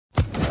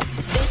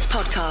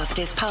podcast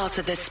is part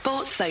of the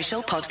Sports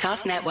Social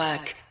Podcast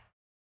Network.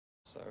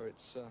 So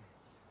it's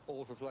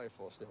all for play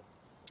for still.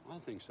 I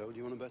think so. Do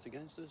you want to bet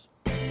against us?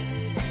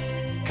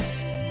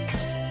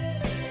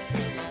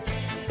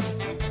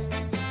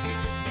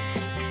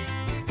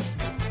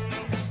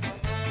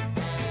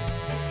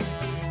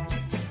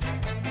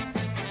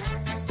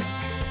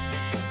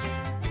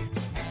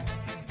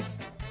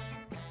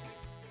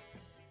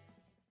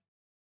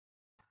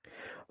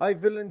 Hi,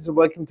 villains, and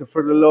welcome to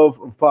For the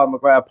Love of Paul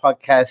McGrath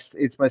podcast.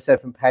 It's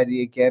myself and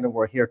Paddy again, and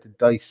we're here to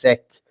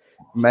dissect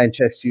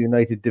Manchester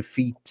United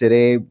defeat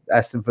today.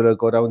 Aston Villa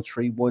go down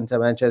 3-1 to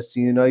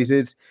Manchester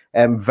United.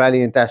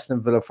 Valiant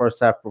Aston Villa first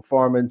half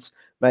performance.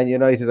 Man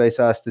United, I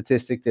saw a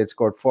statistic that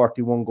scored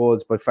 41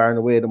 goals, by far and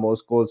away the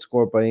most goals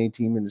scored by any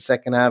team in the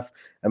second half.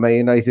 And Man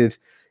United,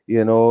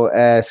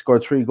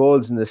 scored 3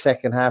 goals in the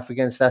second half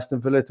against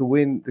Aston Villa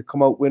to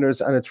come out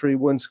winners on a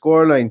 3-1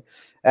 scoreline.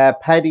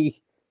 Paddy,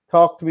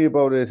 talk to me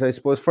about it. I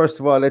suppose, first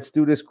of all, let's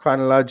do this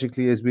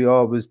chronologically as we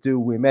always do.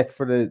 We met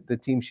for the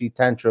team sheet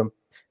tantrum,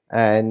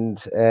 and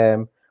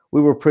we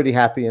were pretty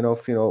happy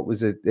enough. It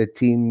was a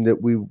team that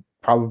we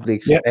probably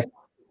expect to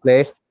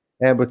play.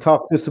 But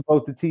talk to us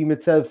about the team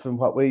itself and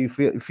what way you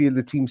feel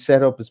the team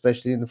set up,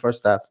 especially in the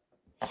first half.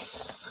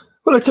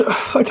 Well,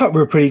 I thought we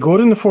were pretty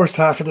good in the first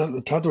half. I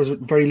thought there was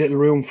very little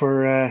room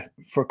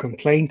for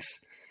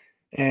complaints.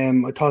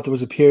 I thought there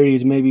was a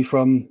period maybe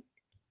from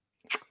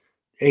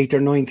 8th or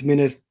 9th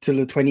minute till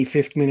the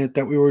 25th minute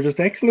that we were just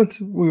excellent.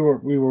 We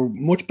were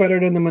much better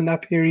than them in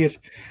that period,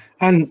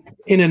 and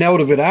in and out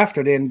of it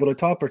after then. But I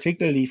thought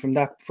particularly from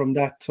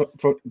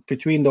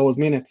between those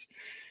minutes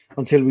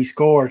until we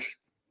scored,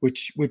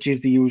 which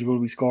is the usual,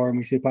 we score and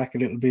we sit back a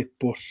little bit.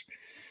 But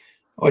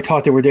I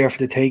thought they were there for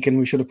the taking.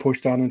 We should have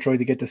pushed on and tried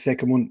to get the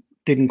second one.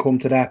 Didn't come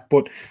to that,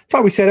 but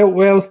thought we set out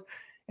well.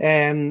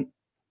 I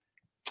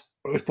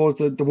suppose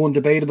the one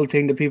debatable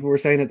thing that people were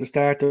saying at the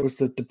start was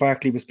that the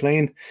Barkley was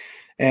playing.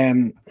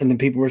 And then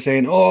people were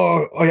saying,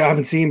 I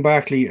haven't seen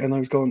Barkley. And I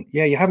was going,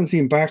 yeah, you haven't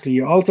seen Barkley.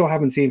 You also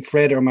haven't seen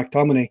Fred or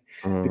McTominay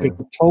because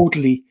they're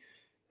totally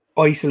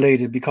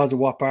isolated because of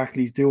what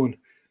Barkley's doing.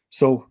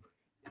 So,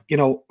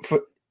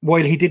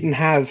 while he didn't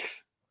have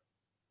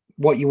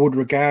what you would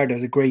regard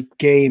as a great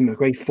game, a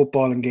great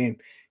footballing game,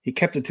 he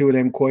kept the two of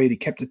them quiet. He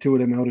kept the two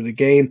of them out of the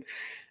game.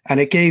 And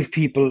it gave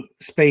people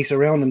space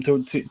around them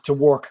to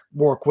work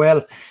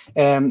well.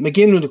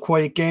 McGinn with a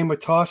quiet game, I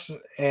thought.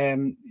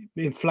 In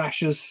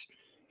flashes,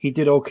 he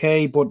did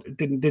okay, but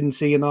didn't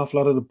see an awful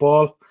lot of the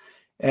ball.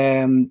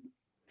 El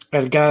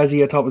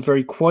Ghazi, I thought, was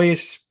very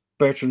quiet.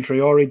 Bertrand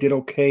Traore did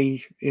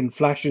okay in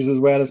flashes as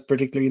well, as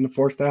particularly in the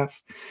first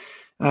half.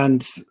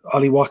 And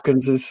Ollie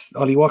Watkins.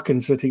 I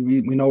think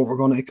we know what we're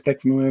going to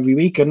expect from him every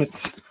week, and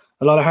it's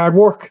a lot of hard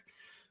work.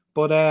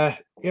 But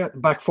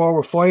back four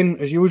were fine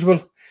as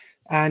usual.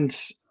 And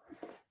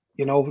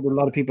there are a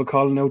lot of people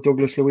calling out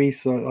Douglas Luiz.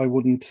 So I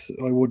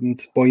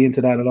wouldn't buy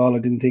into that at all. I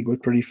didn't think it was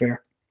pretty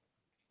fair.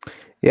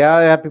 Yeah,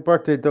 happy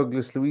birthday,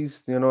 Douglas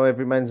Luiz.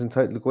 Every man's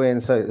entitled to go in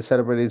and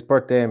celebrate his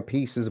birthday in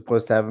peace, as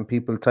opposed to having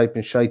people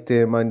typing shite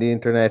to him on the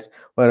internet,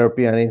 whether it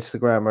be on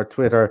Instagram or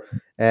Twitter.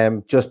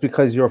 Just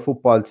because your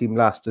football team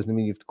lost doesn't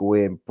mean you have to go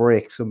away and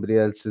break somebody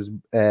else's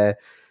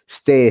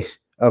state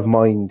of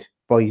mind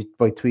by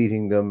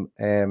tweeting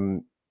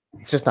them.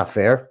 It's just not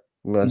fair.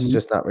 It's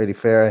just not really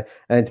fair.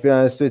 And to be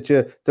honest with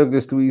you,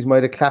 Douglas Luiz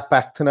might have clapped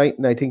back tonight.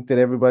 And I think that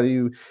everybody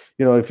who,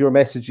 if you're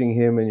messaging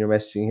him and you're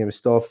messaging him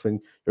stuff and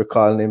you're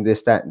calling him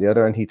this, that, and the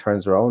other, and he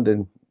turns around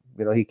and,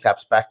 he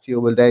claps back to you,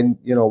 well, then,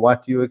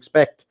 what do you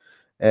expect?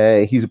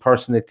 He's a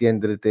person at the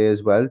end of the day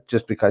as well.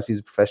 Just because he's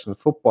a professional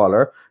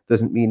footballer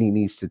doesn't mean he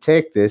needs to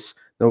take this.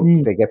 No,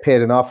 they get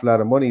paid an awful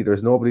lot of money.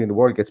 There's nobody in the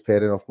world gets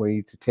paid enough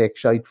money to take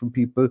shite from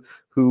people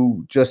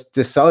who just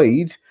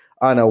decide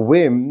on a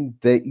whim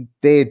that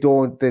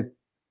that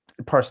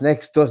person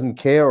X doesn't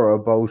care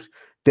about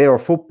their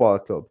football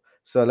club.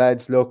 So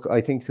lads, look,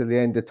 I think till the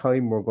end of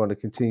time we're going to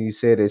continue to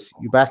say this.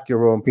 You back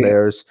your own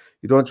players.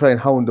 You don't try and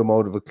hound them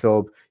out of a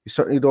club. You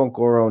certainly don't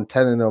go around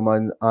telling them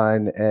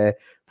on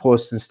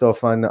posting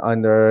stuff on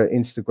their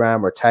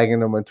Instagram or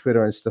tagging them on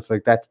Twitter and stuff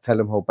like that to tell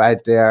them how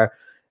bad they are.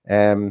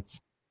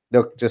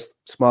 Look, just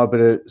small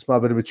bit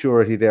of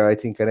maturity there, I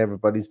think, on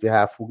everybody's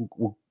behalf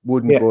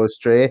wouldn't go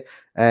astray.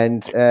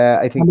 And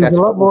I think there's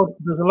a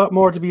lot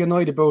more to be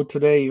annoyed about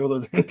today, other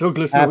than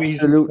Douglas Luiz.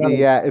 Absolutely,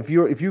 yeah. If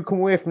you come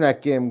away from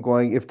that game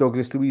going, if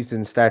Douglas Luiz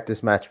didn't start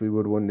this match, we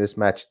would have won this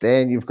match,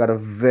 then you've got a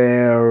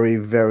very,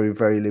 very,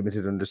 very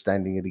limited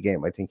understanding of the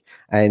game, I think.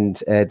 And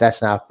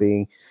that's not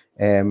being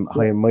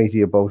high and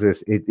mighty about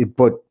it.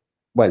 But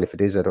if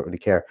it is, I don't really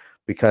care,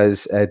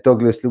 because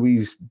Douglas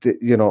Luiz,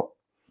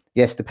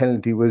 yes, the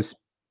penalty was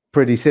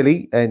pretty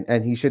silly,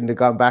 and he shouldn't have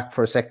gone back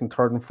for a second,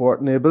 third, and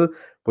fourth nibble.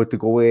 But to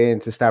go away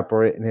and to start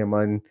berating him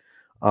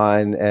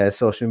on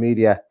social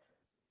media,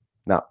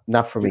 no,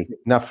 not for me.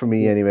 Not for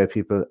me anyway,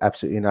 people.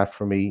 Absolutely not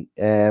for me.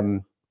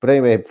 But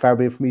anyway, far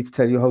be it for me to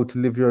tell you how to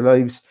live your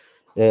lives.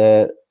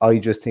 I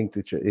just think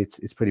that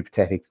it's pretty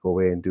pathetic to go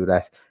away and do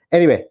that.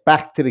 Anyway,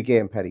 back to the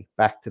game, Paddy.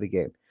 Back to the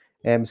game.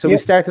 So we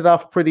started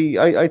off pretty.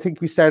 I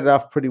think we started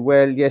off pretty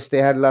well. Yes, they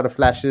had a lot of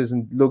flashes,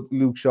 and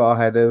Luke Shaw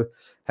had a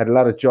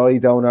lot of joy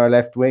down our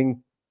left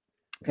wing.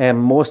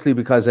 Mostly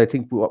because I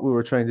think what we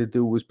were trying to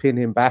do was pin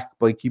him back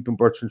by keeping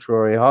Bertrand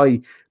Traore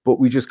high, but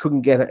we just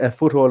couldn't get a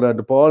foothold on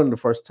the ball in the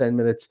first 10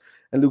 minutes.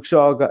 And Luke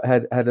Shaw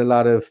had a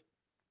lot of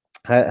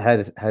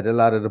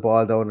the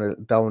ball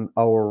down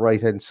our right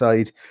hand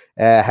side.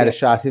 Had a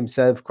shot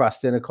himself,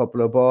 crossed in a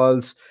couple of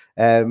balls.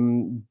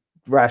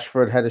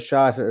 Rashford had a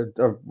shot,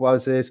 or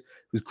was it?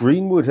 It was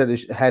Greenwood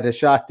had a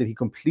shot that he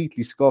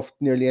completely scuffed,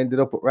 nearly ended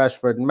up with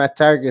Rashford. And Matt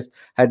Targett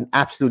had an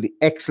absolutely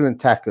excellent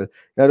tackle.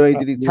 Not only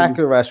did he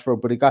tackle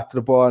Rashford, but he got to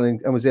the ball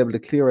and was able to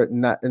clear it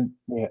and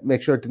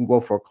make sure it didn't go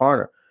for a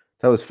corner.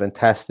 That was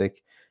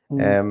fantastic.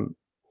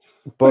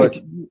 But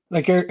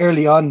like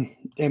early on,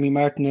 Emi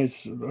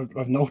Martinez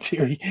of note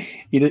here,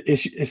 he'd a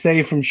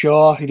save from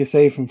Shaw, he'd a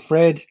save from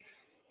Fred,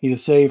 he'd a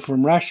save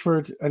from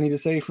Rashford, and he'd a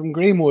save from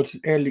Greenwood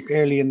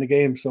early in the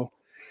game. So,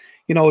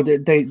 you know,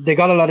 they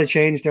got a lot of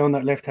change down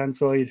that left-hand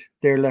side,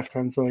 their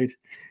left-hand side.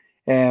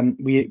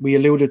 We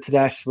alluded to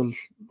that. Well,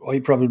 I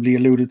probably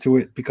alluded to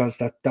it because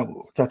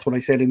that's what I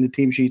said in the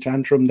team sheet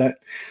antrim, that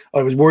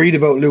I was worried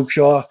about Luke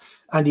Shaw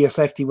and the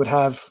effect he would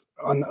have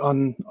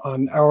on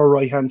our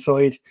right-hand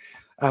side.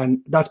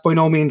 And that's by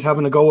no means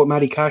having a go at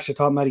Matty Cash. I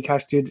thought Matty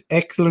Cash did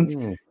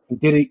excellent.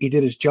 He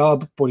did his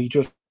job, but he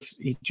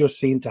just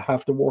seemed to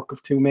have the work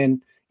of two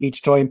men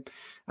each time,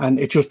 and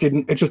it just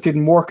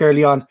didn't work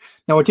early on.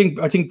 Now I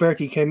think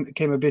Bertie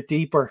came a bit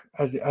deeper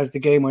as the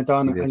game went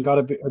on and got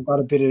a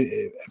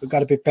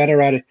bit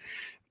better at it.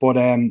 But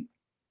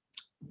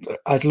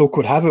as luck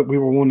would have it, we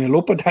were 1-0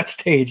 up at that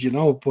stage, you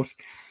know. But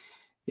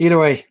either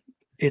way,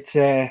 it's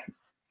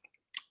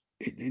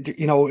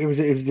you know, it was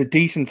a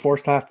decent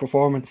first half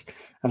performance,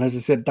 and as I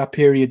said, that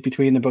period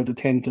between about the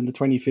 10th and the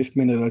 25th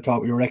minute, I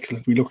thought we were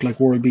excellent. We looked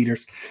like world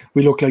beaters.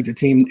 We looked like the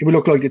team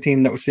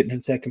that was sitting in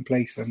second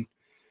place and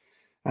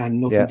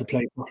nothing to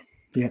play for.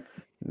 Yeah,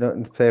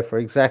 nothing to play for,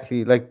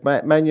 exactly. Like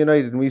Man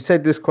United, and we've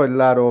said this quite a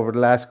lot over the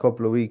last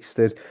couple of weeks,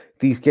 that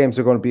these games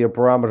are going to be a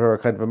barometer,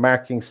 kind of a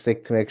marking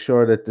stick to make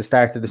sure that the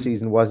start of the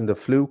season wasn't a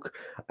fluke.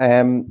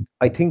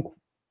 I think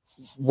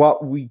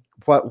what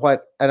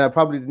and I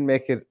probably didn't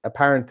make it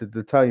apparent at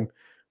the time,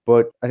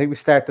 but I think we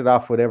started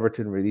off with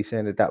Everton really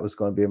saying that was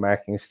going to be a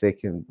marking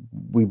stick, and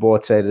we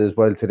both said it as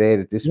well today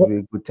that this would be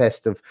a good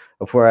test of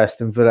where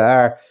Aston Villa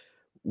are.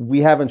 We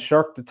haven't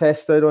shirked the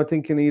test, I don't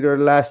think, in either of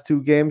the last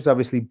two games.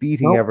 Obviously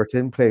beating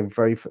Everton, playing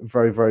very,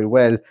 very, very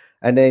well,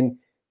 and then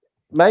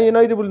Man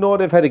United will know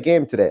they've had a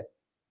game today.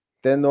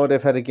 They'll know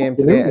they've had a game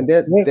today, and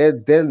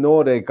they'll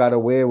know they got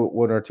away with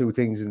one or two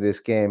things in this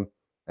game,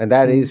 and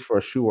that is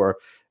for sure.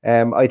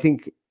 I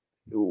think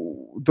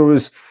there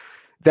was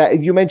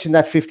that you mentioned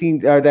that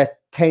 15 or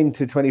that 10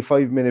 to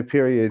 25 minute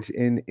period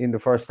in the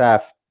first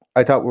half.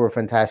 I thought we were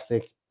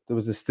fantastic. There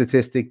was a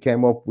statistic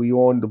came up. We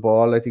owned the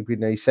ball. I think we had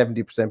nearly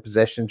 70%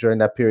 possession during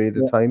that period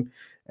of time.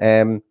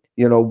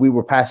 You know, we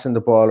were passing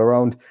the ball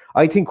around.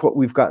 I think what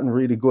we've gotten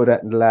really good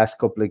at in the last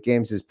couple of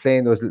games is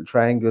playing those little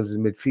triangles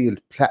in midfield,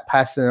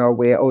 passing our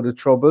way out of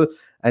trouble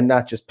and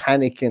not just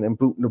panicking and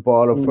booting the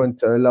ball up front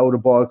to allow the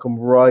ball to come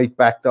right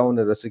back down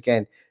at us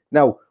again.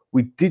 Now,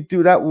 we did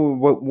do that when we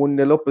went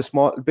 1-0 up a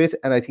small bit,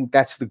 and I think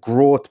that's the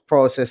growth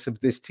process of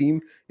this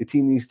team. The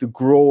team needs to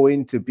grow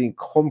into being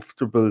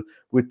comfortable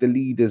with the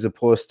lead as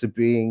opposed to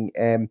being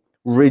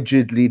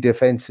rigidly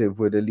defensive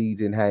with a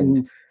lead in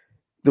hand.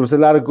 There was a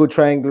lot of good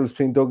triangles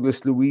between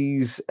Douglas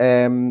Luiz,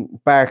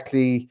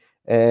 Barkley,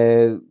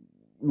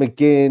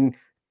 McGinn,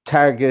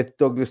 Targett,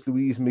 Douglas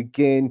Luiz,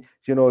 McGinn.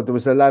 You know, there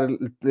was a lot of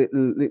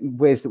little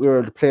ways that we were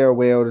able to play our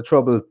way out of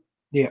trouble.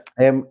 Yeah,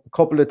 a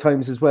couple of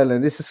times as well,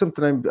 and this is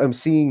something I'm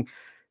seeing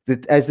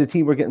that as the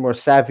team were getting more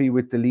savvy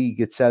with the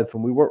league itself,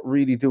 and we weren't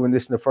really doing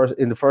this in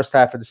the first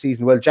half of the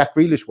season. Well, Jack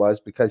Grealish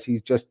was, because he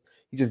just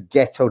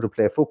gets how to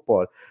play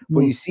football.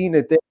 But you've seen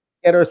it, they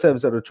get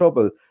ourselves out of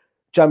trouble.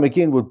 John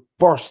McGinn would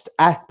burst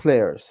at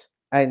players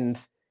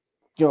and,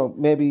 you know,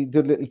 maybe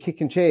do a little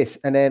kick and chase,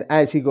 and then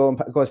as he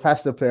goes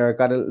past the player,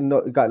 got a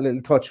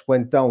little touch,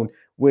 went down,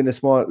 win a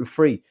small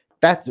free.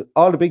 That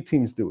all the big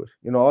teams do it.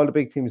 You know, all the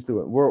big teams do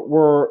it.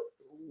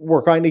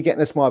 We're kind of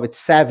getting a small bit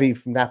savvy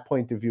from that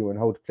point of view and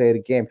how to play the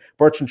game.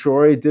 Bertrand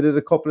Traore did it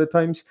a couple of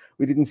times.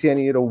 We didn't see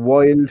any of the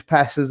wild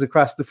passes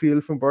across the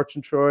field from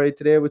Bertrand Traore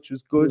today, which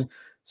was good.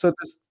 So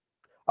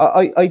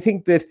I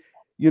think that,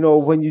 you know,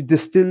 when you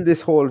distill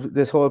this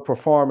whole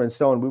performance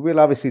down, we will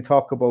obviously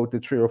talk about the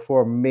 3 or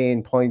 4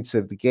 main points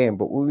of the game,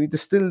 but when we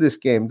distill this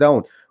game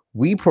down,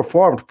 we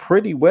performed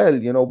pretty well.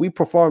 You know, we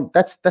performed.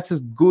 That's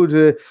as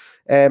good.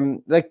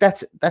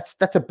 That's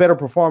a better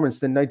performance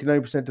than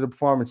 99% of the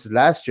performances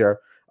last year,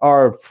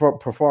 or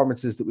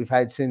performances that we've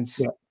had since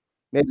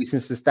maybe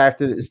since the start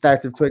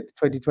of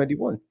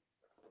 2021.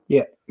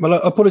 Yeah,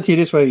 well, I'll put it to you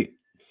this way: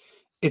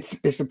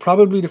 it's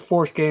probably the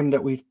first game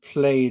that we've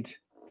played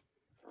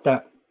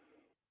that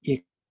you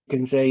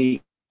can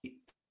say,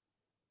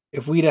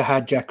 if we'd have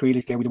had Jack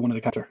Grealish there, we'd have won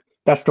the counter.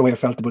 That's the way I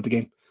felt about the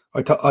game.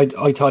 I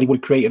thought he would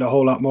have created a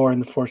whole lot more in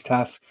the first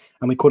half,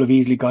 and we could have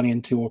easily gone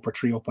in 2-up or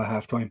 3-up at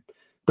halftime.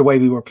 The way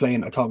we were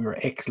playing, I thought we were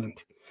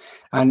excellent.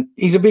 And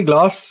he's a big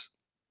loss.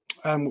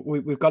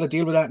 We've got to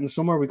deal with that in the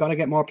summer. We've got to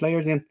get more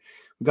players in.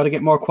 We've got to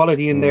get more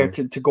quality in there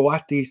to go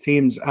at these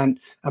teams and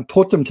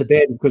put them to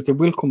bed, because they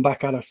will come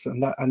back at us.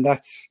 And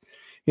that's,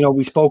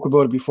 we spoke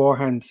about it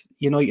beforehand.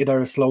 United are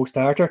a slow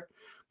starter,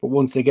 but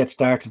once they get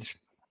started,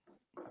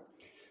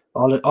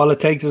 all it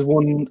takes is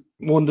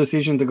one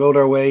decision to go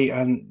their way,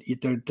 and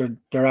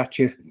they're at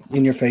you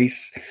in your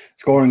face,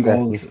 scoring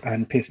goals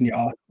and pissing you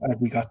off.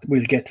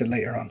 We'll get to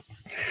later on.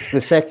 The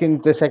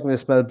second they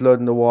smell blood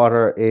in the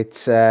water,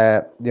 it's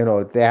they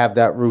have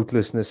that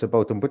ruthlessness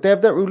about them, but they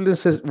have that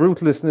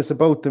ruthlessness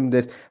about them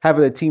that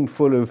having a team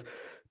full of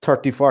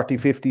 30, 40,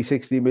 50,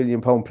 60 million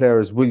pound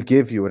players will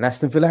give you, and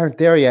Aston Villa aren't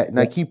there yet.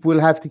 And we'll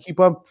have to keep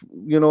on, but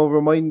we're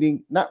going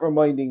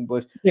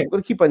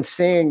to keep on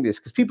saying this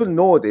because people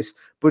know this,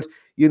 but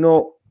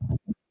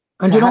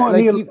And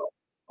Neil,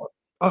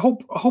 I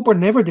hope we're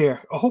never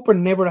there. I hope we're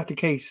never at the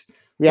case.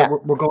 Yeah,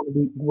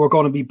 we're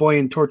going to be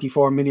buying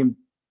 34 million.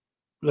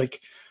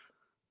 Like,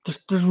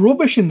 there's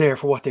rubbish in there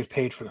for what they've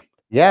paid for them.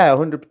 Yeah,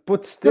 100.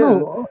 But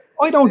still,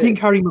 I don't think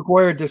Harry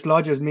Maguire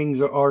dislodges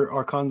Mings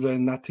or Konza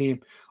in that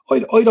team.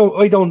 I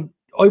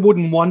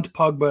wouldn't want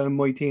Pogba in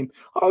my team.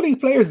 All these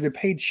players they're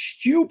paid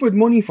stupid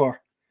money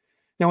for.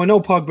 Now I know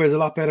Pogba is a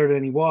lot better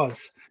than he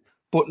was,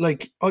 but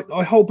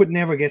I hope it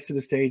never gets to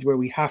the stage where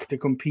we have to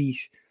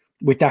compete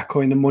with that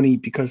kind of money,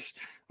 because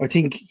I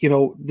think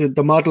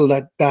the model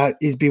that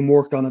is being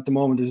worked on at the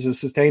moment is a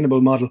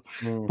sustainable model,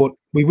 but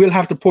we will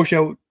have to push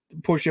out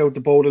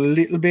the boat a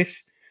little bit.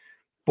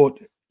 But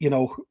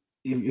if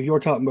you're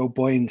talking about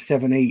buying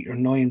 7, 8 or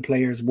 9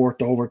 players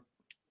worth over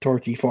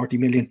 30, 40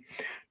 million,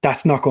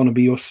 that's not going to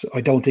be us.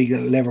 I don't think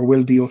that it ever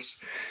will be us.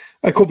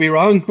 I could be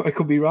wrong.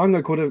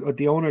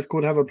 The owners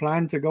could have a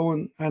plan to go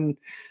and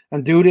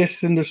do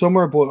this in the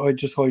summer, but I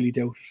just highly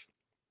doubt it.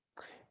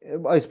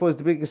 I suppose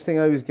the biggest thing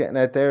I was getting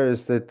at there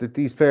is that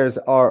these players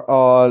are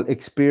all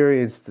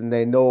experienced and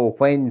they know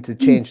when to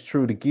change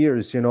through the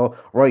gears,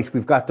 right,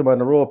 we've got them on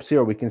the ropes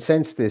here, we can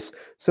sense this.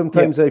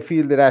 Sometimes I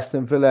feel that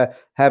Aston Villa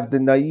have the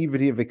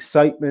naivety of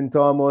excitement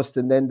almost,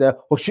 and then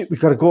oh shit, we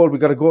got a goal,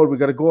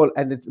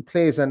 and it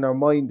plays on their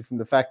mind from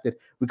the fact that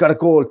we got a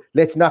goal,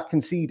 let's not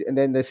concede, and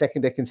then the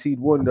second they concede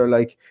one, they're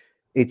like,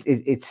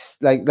 it's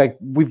like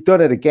we've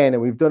done it again,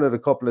 and we've done it a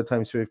couple of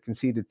times. So we've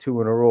conceded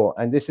 2 in a row,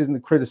 and this isn't a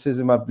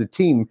criticism of the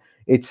team.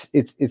 It's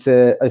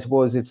I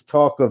suppose it's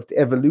talk of the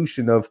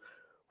evolution of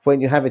when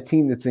you have a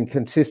team that's in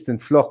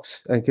consistent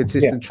flux and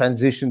consistent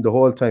transition the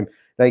whole time.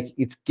 Like,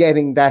 it's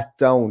getting that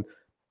down.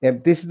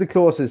 This is the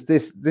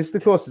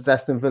closest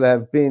Aston Villa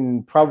have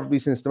been probably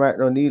since the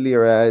Martin O'Neill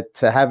era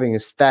to having a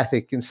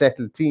static and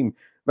settled team.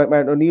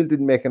 Martin O'Neill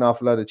didn't make an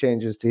awful lot of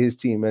changes to his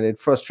team, and it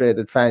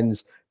frustrated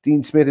fans.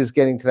 Dean Smith is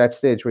getting to that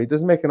stage where he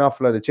doesn't make an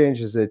awful lot of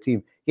changes to the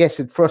team. Yes,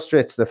 it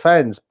frustrates the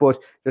fans, but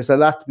there's a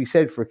lot to be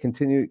said for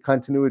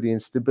continuity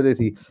and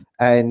stability.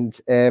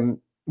 And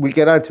we'll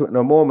get onto it in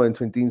a moment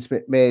when Dean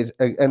Smith made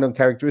an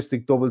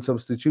uncharacteristic double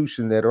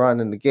substitution later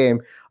on in the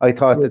game. I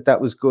thought that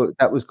was good.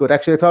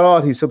 Actually, I thought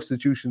all his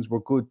substitutions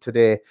were good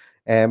today.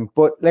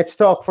 But let's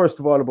talk first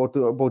of all about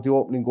the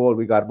opening goal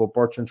we got, about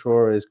Bertrand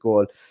Traore's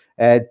goal.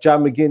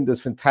 John McGinn does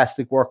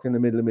fantastic work in the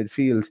middle of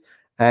midfield.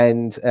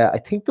 And I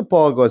think the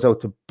ball goes out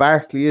to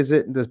Barkley, is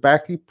it? And does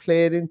Barkley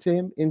play it into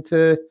him?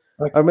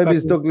 Or maybe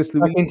it's Douglas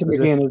Luiz. Into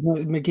McGinn, isn't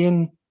it?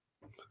 McGinn,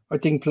 I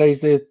think, plays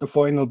the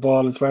final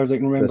ball as far as I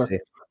can remember.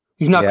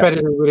 He's not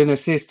credited with an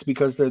assist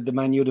because the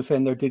Man U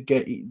defender did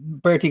get...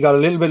 Bertie got a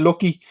little bit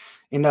lucky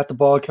in that the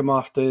ball came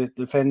off the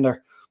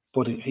defender,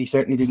 but he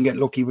certainly didn't get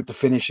lucky with the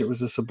finish. It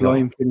was a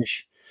sublime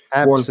finish.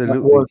 Absolutely.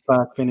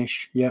 World-class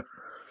finish, yeah.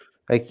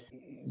 Like,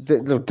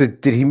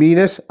 did he mean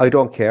it? I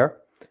don't care.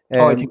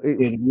 I think it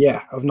did.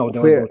 Yeah, I've no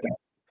doubt about that.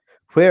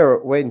 Where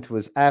it went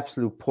was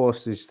absolute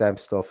postage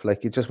stamp stuff.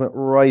 Like, it just went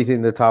right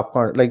in the top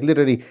corner. Like,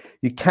 literally,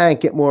 you can't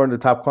get more in the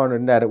top corner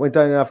than that. It went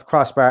down off the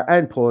crossbar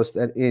and post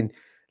and in.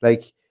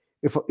 Like,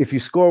 if you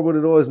score one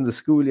of those in the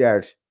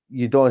schoolyard,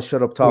 you don't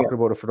shut up talking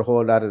about it for the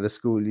whole lot of the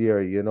school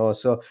year,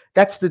 So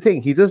that's the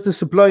thing. He does the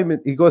sublime.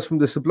 He goes from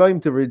the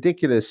sublime to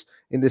ridiculous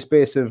in the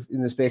space of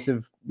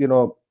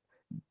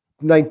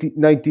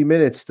 90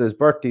 minutes. Does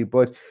Bertie,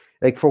 but.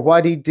 Like, for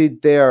what he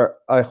did there,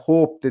 I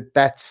hope that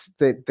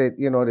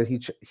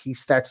he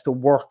starts to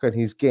work on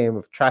his game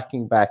of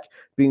tracking back,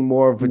 being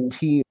more of a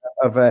team,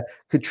 of a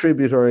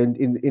contributor in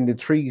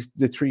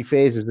the three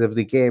phases of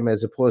the game,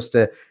 as opposed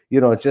to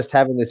just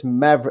having this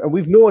maverick. And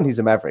we've known he's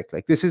a maverick.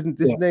 Like, this isn't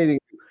anything.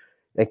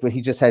 Like, but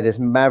he just had this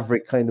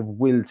maverick kind of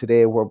will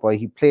today, whereby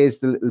he plays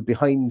the little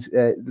behind,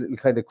 little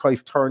kind of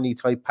Cruyff Turney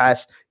type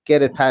pass,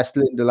 get it past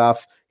Lindelof.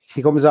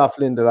 He comes off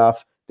Lindelof.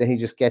 Then he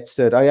just gets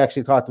to it. I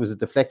actually thought there was a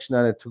deflection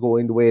on it to go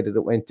in the way that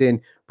it went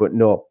in, but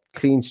no,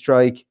 clean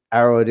strike,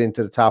 arrowed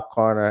into the top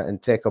corner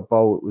and take a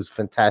bow. It was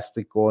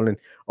fantastic goal, and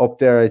up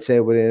there, I'd say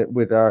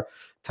with our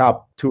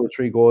top 2 or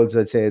 3 goals,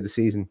 I'd say, of the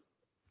season.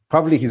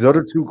 Probably his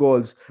other 2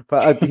 goals,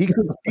 but he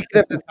could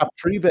have the top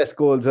 3 best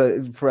goals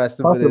for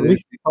Aston Villa.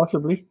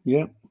 Possibly,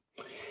 yeah.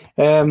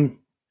 You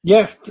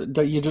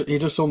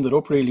just summed it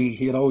up really.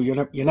 You know,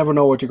 you never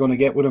know what you're going to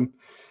get with him.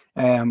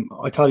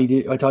 I thought he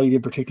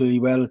did particularly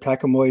well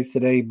attacking wise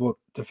today, but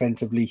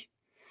defensively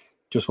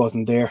just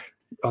wasn't there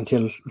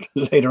until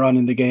later on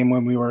in the game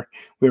when we were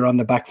on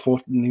the back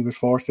foot and he was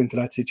forced into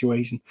that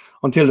situation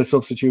until the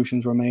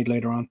substitutions were made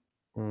later on.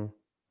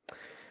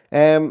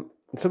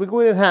 So we go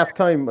in at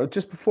half-time.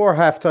 Just before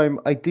half-time,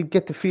 I did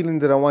get the feeling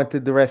that I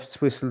wanted the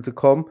ref's whistle to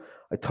come.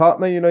 I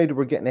thought Man United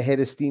were getting ahead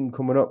of steam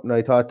coming up, and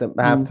I thought that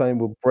half-time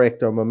would break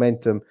their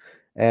momentum.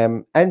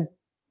 And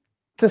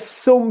to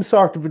some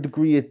sort of a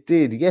degree it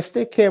did. Yes,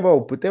 they came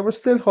out, but they were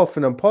still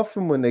huffing and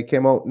puffing when they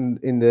came out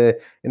in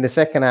the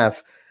second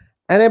half.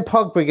 And then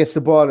Pogba gets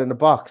the ball in the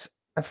box.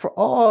 And for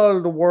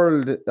all the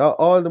world,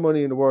 all the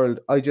money in the world,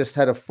 I just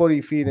had a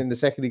funny feeling the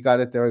second he got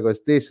it there. I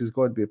goes, this is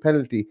going to be a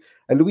penalty.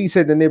 And Luis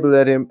had the nibble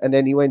at him, and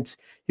then he went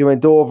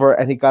over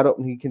and he got up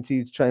and he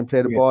continued to try and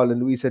play the ball.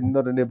 And Luis had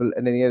another nibble,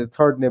 and then he had a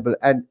third nibble.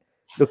 And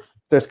look,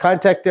 there's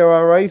contact there,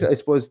 all right. I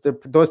suppose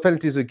those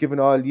penalties are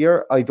given all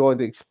year. I don't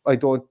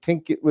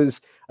think it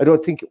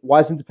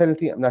wasn't a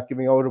penalty. I'm not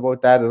giving out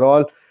about that at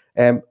all.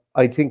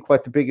 I think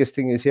what the biggest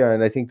thing is here,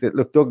 and I think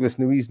that Douglas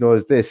Luiz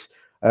knows this.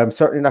 I'm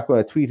certainly not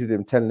going to tweet at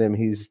him telling him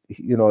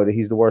that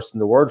he's the worst in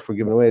the world for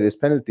giving away this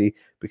penalty,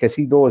 because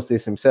he knows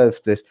this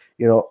himself, that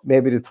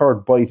maybe the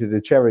third bite of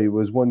the cherry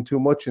was one too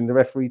much, and the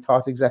referee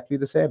thought exactly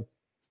the same.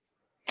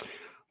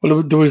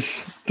 Well, there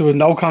was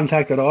no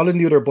contact at all in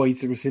the other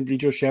bites. It was simply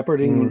just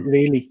shepherding,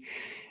 really.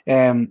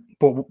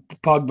 But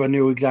Pogba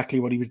knew exactly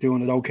what he was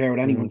doing. I don't care what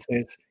anyone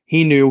says.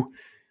 He knew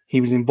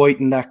he was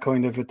inviting that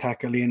kind of a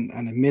tackle in,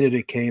 and the minute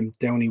it came,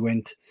 down he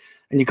went.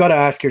 And you got to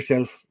ask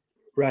yourself,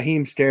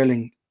 Raheem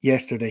Sterling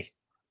yesterday.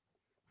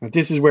 Now,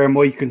 this is where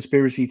my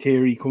conspiracy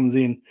theory comes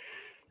in.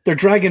 They're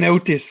dragging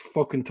out this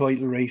fucking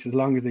title race as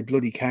long as they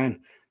bloody can.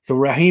 So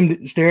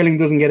Raheem Sterling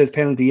doesn't get his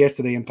penalty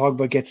yesterday and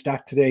Pogba gets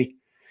that today.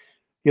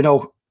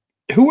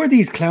 Who are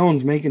these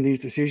clowns making these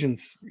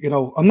decisions?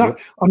 I'm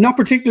not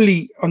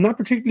particularly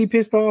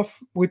pissed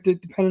off with the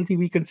penalty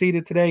we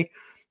conceded today.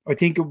 I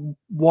think it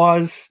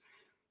was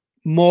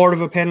more of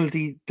a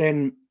penalty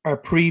than our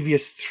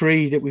previous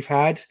 3 that we've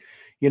had.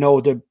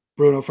 The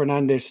Bruno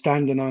Fernandes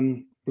standing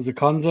on, was it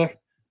Konza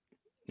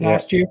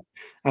last year?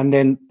 And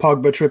then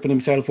Pogba tripping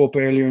himself up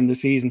earlier in the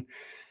season.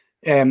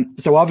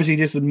 So obviously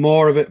this is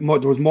more of it.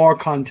 There was more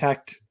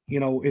contact.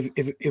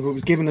 If it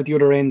was given at the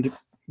other end,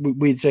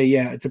 we'd say,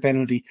 yeah, it's a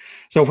penalty.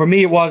 So for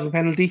me, it was a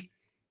penalty,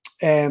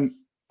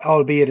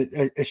 albeit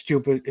a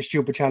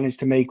stupid challenge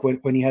to make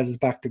when he has his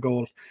back to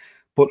goal.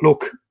 But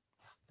look,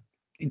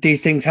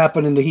 these things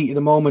happen in the heat of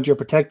the moment. You're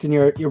protecting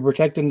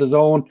the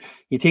zone.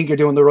 You think you're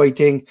doing the right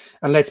thing.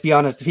 And let's be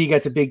honest, if he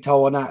gets a big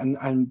toe on that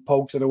and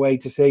pokes it away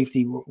to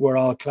safety, we're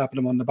all clapping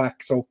him on the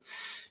back. So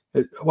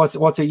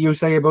what's it you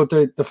say about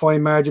the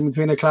fine margin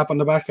between a clap on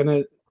the back and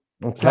a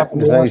slap on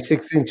the There's only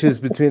 6 inches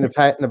between a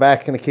pat in the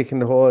back and a kick in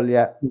the hole.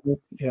 Yeah,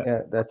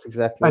 that's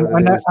exactly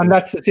and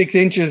that's the 6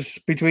 inches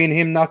between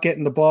him not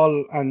getting the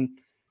ball and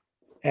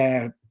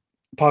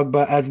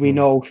Pogba, as we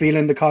know,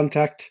 feeling the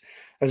contact.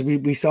 As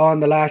we saw in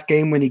the last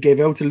game when he gave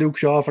out to Luke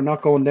Shaw for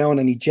not going down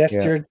and he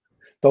gestured. Yeah.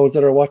 Those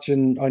that are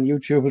watching on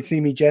YouTube will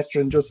see me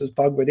gesturing just as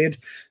Pogba did. So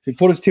he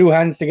put his 2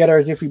 hands together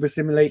as if he was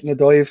simulating a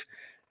dive,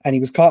 and he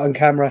was caught on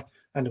camera,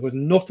 and there was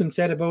nothing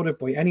said about it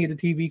by any of the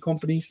TV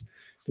companies.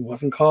 It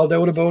wasn't called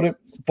out about it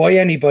by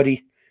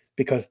anybody,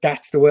 because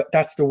that's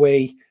the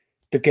way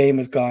the game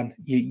has gone.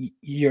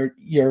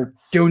 You're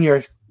doing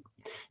your...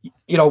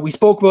 we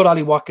spoke about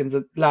Ollie Watkins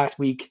last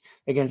week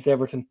against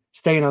Everton,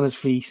 staying on his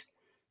feet,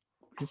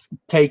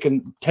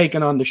 taking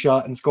on the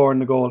shot and scoring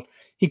the goal.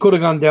 He could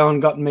have gone down,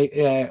 gotten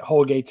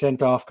Holgate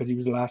sent off because he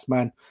was the last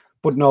man.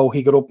 But no,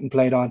 he got up and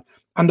played on.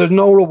 And there's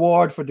no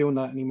reward for doing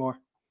that anymore.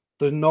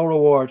 There's no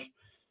reward.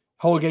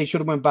 Holgate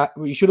should have went back.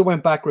 He should have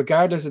went back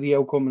regardless of the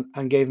outcome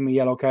and gave him a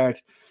yellow card.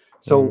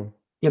 So,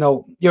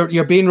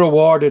 you're being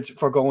rewarded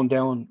for going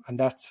down, and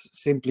that's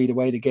simply the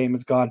way the game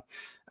has gone.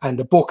 And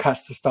the book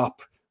has to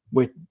stop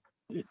with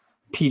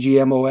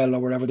PGMOL or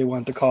whatever they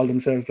want to call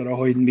themselves, that are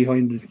hiding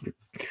behind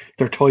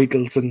their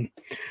titles and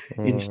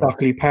in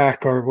Stockley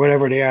Park or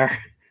whatever they are.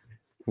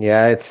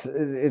 Yeah,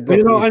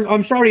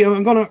 I'm sorry.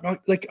 I'm gonna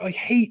I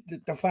hate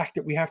the fact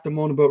that we have to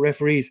moan about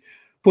referees,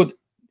 but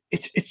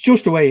it's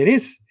just the way it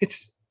is.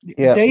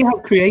 They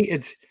have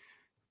created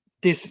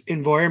this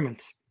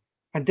environment,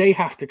 and they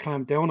have to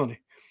clamp down on it.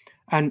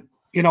 And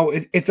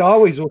it's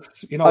always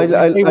us. I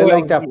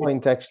like that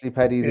point actually,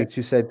 Paddy, that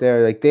you said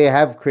there. Like, they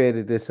have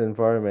created this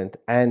environment,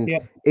 and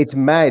it's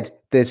mad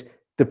that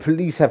the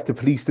police have to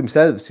police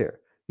themselves here.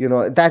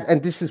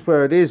 And this is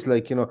where it is.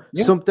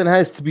 Something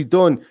has to be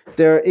done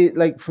there.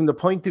 From the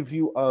point of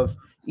view of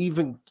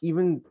even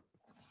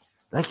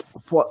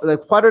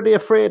what are they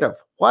afraid of?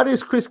 What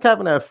is Chris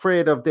Kavanagh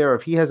afraid of there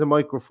if he has a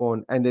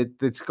microphone and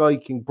the guy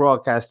can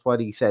broadcast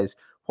what he says?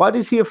 What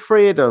is he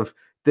afraid of?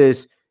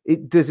 Does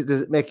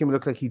it make him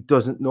look like he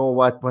doesn't know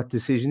what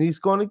decision he's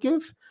going to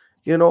give?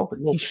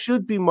 He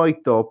should be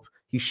mic'd up.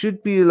 he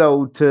should be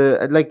allowed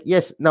to, like,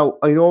 yes, now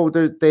I know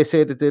they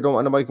say that they don't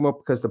want to mic him up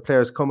because the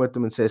players come at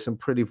them and say some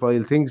pretty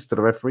vile things to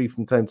the referee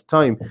from time to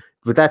time,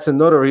 but that's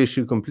another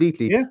issue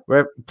completely. Yeah.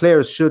 Where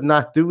players should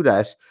not do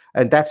that.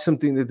 And that's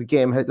something that the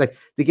game has, like,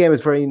 the game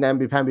is very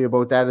namby-pamby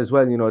about that as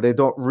well. You know, they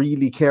don't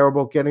really care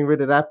about getting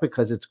rid of that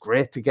because it's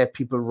great to get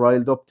people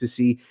riled up to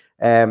see.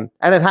 And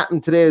it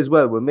happened today as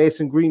well when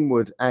Mason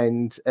Greenwood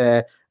and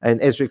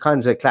Ezri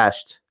Konsa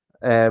clashed.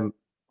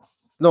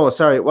 No,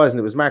 sorry, it wasn't.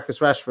 It was Marcus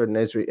Rashford and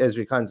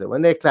Ezri Konsa.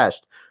 When they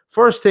clashed,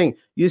 first thing,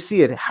 you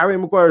see it, Harry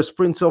Maguire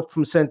sprints up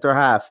from centre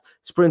half,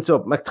 sprints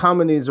up.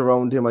 McTominay's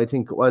around him, I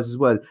think it was as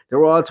well. They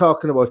were all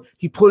talking about,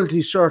 he pulled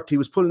his shirt, he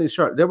was pulling his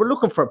shirt. They were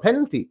looking for a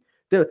penalty.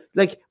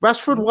 Like,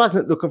 Rashford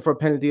wasn't looking for a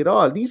penalty at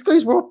all. These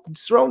guys were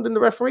surrounding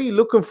the referee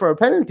looking for a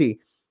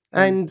penalty.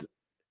 And,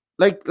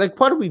 like,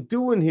 what are we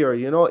doing here?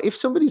 You know, if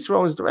somebody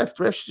surrounds the ref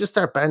should just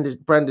start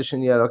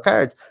brandishing yellow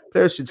cards.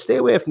 Players should stay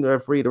away from the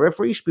referee. The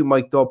referee should be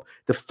mic'd up.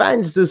 The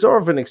fans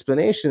deserve an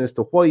explanation as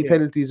to why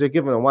penalties are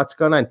given and what's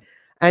going on.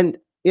 And,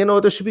 you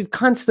know, there should be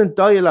constant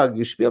dialogue.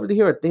 You should be able to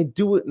hear it. They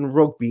do it in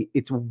rugby.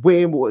 It's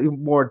way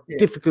more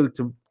difficult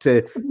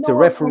to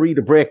referee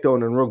the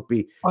breakdown in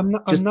rugby.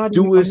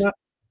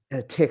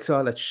 It takes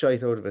all that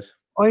shite out of it.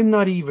 I'm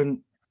not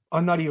even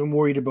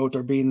worried about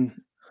there being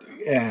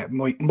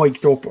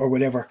mic'd up or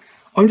whatever.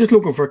 I'm just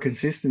looking for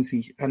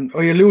consistency. And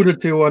I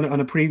alluded to on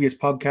a previous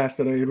podcast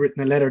that I had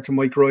written a letter to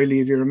Mike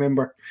Riley, if you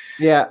remember.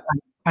 Yeah.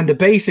 And the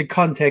basic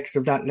context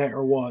of that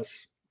letter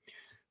was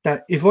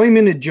that if I'm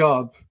in a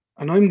job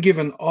and I'm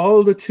given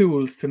all the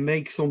tools to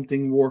make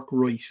something work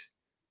right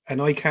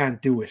and I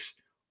can't do it,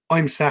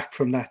 I'm sacked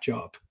from that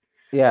job.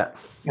 Yeah.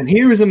 And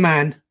here is a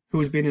man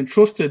who's been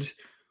entrusted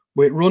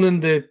with running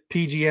the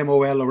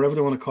PGMOL or whatever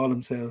they want to call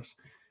themselves.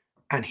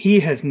 And he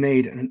has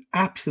made an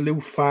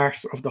absolute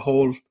farce of the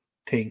whole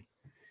thing.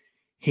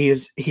 He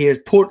has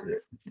put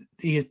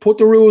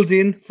the rules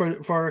in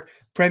for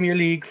Premier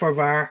League, for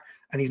VAR,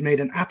 and he's made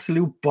an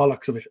absolute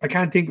bollocks of it. I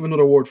can't think of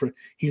another word for it.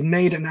 He's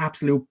made an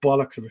absolute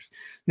bollocks of it.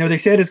 Now, they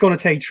said it's going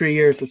to take 3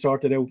 years to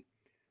sort it out.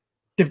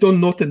 They've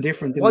done nothing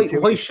different.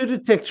 Why should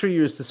it take 3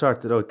 years to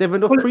sort it out? They've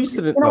enough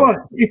precedent. You know what?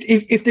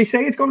 If they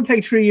say it's going to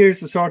take 3 years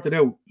to sort it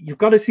out, you've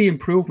got to see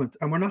improvement,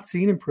 and we're not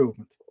seeing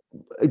improvement.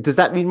 Does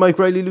that mean Mike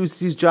Riley loses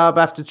his job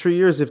after 3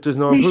 years if there's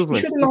no improvement?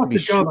 He should have lost the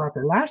job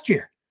after last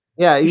year.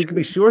 Yeah, you can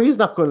be sure he's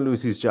not going to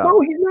lose his job. No,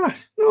 he's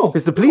not. No.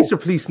 Because the police are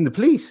policing the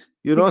police.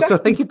 You know, exactly.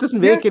 So like it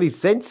doesn't make any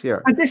sense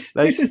here. And this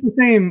is the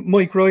same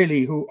Mike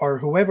Riley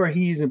whoever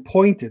he's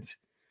appointed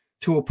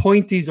to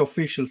appoint these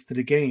officials to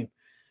the game.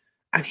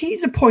 And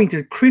he's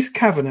appointed Chris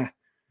Kavanagh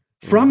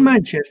from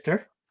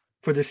Manchester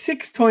for the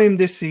 6th time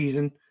this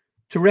season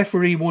to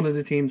referee one of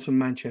the teams from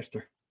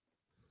Manchester.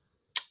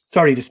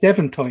 Sorry, the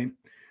 7th time.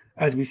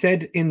 As we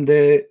said in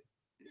the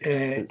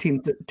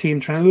team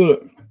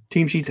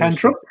sheet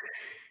tantrum,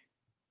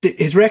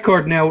 his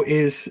record now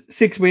is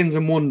 6 wins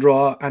and 1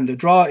 draw, and the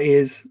draw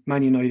is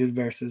Man United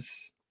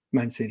versus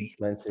Man City.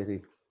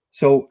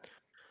 So,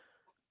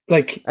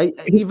 like,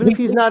 even if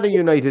he's not a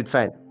United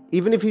fan, I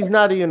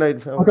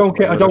don't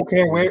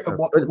care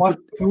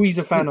who he's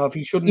a fan of.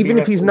 He shouldn't. Even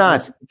if he's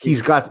not,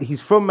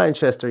 he's from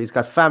Manchester. He's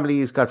got family.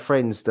 He's got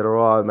friends that are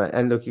all.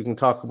 And look, you can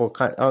talk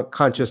about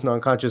conscious,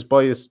 non-conscious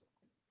bias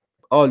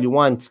all you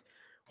want.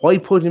 Why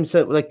put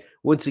himself, like,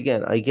 once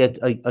again?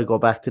 I go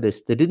back to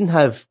this. They didn't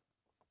have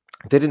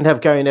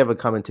Gary Neville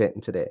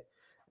commentating today,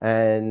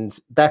 and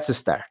that's a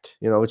start,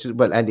 you know. Which is,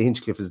 well, Andy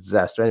Hinchcliffe is a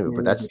disaster anyway,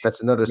 but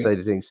that's another side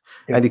of things.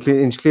 Yeah. Andy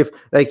Hinchcliffe,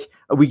 like,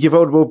 we give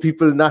out about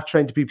people not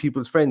trying to be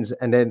people's friends,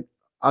 and then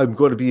I'm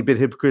going to be a bit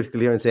hypocritical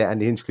here and say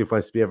Andy Hinchcliffe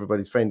wants to be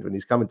everybody's friend when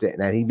he's commentating,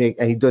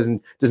 and he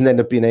doesn't end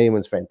up being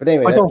anyone's friend. But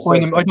anyway, I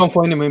don't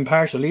find him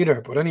impartial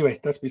either. But anyway,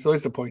 that's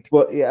besides the point.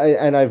 Well, yeah,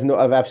 and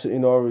I've absolutely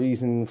no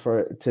reason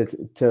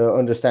to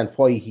understand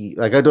why he,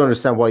 like, I don't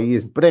understand why he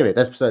isn't. But anyway,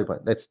 that's beside the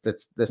point.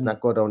 Let's not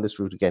go down this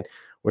route again.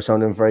 We're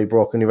sounding very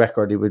broken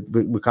record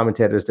with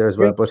commentators there as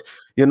well. Yeah. But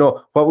you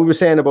know what we were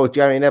saying about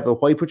Gary Neville.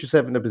 Why put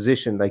yourself in a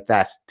position like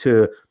that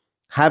to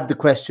have the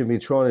question being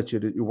thrown at you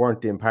that you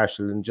weren't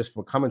impartial? And just from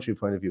a commentary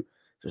point of view,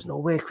 there's no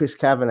way Chris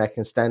Kavanagh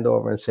can stand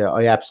over and say,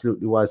 I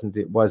absolutely was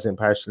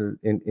impartial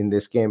in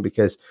this game,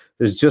 because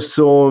there's just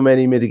so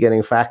many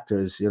mitigating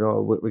factors, you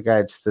know, with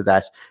regards to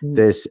that.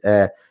 There's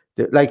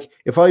like,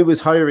 if I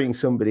was hiring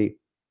somebody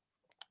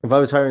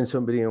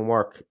in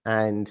work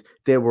and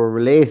they were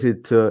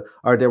related to,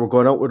 or they were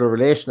going out with a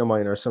relation of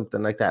mine or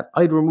something like that,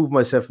 I'd remove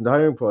myself from the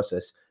hiring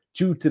process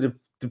due to the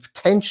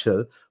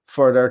potential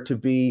for there to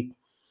be,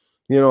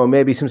 you know,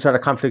 maybe some sort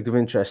of conflict of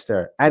interest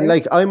there. And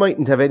like, I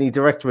mightn't have any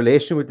direct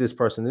relation with this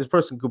person. This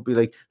person could be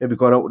like maybe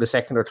going out with a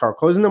second or third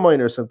cousin of mine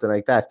or something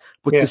like that.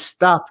 But to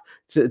stop,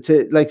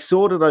 to like,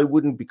 so that I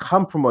wouldn't be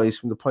compromised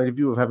from the point of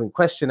view of having a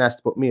question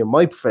asked about me and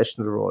my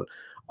professional role,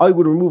 I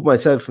would remove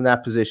myself from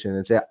that position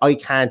and say, I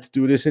can't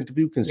do this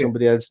interview. Can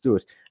somebody else do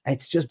it? And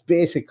it's just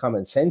basic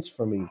common sense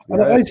for me.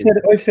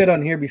 I've said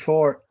on here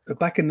before,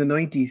 back in the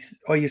 90s,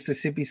 I used to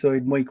sit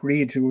beside Mike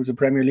Reid, who was a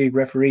Premier League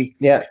referee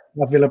at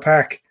Villa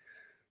Park.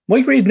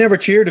 Mike Reid never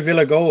cheered a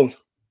Villa goal.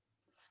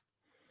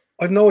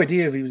 I've no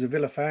idea if he was a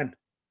Villa fan.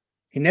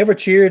 He never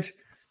cheered.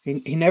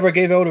 He never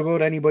gave out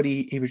about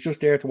anybody. He was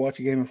just there to watch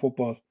a game of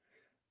football.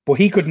 But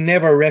he could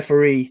never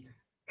referee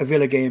a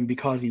Villa game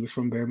because he was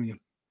from Birmingham.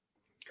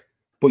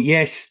 But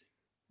yet,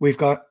 we've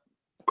got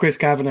Chris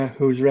Kavanagh,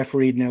 who's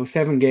refereed now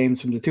 7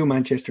 games from the 2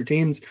 Manchester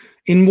teams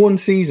in one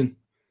season.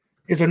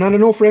 Is there not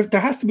enough?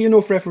 There has to be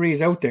enough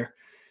referees out there.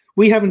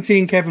 We haven't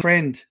seen Kevin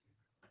Friend,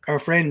 our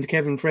friend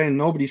Kevin Friend,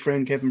 nobody's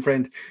friend Kevin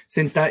Friend,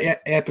 since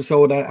that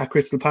episode at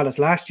Crystal Palace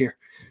last year.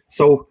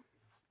 So,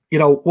 you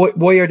know,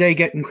 why are they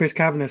getting Chris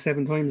Kavanagh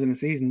 7 times in a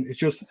season? It's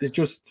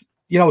just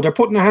you know, they're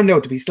putting a hand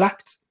out to be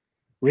slapped.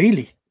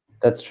 Really,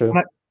 That's true.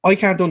 I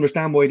can't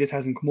understand why this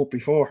hasn't come up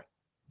before.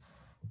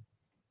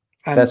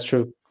 And that's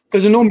true.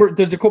 There's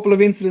a couple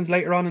of incidents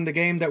later on in the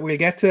game that we'll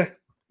get to,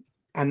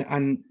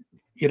 and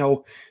you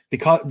know,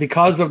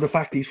 because of the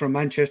fact he's from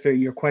Manchester,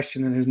 you're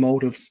questioning his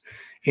motives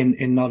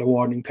in not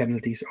awarding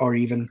penalties or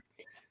even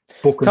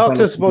booking. Talk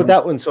to us about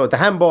that one. So the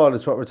handball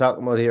is what we're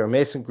talking about here.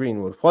 Mason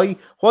Greenwood.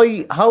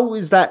 How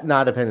is that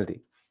not a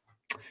penalty?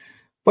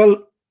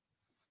 Well,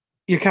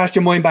 you cast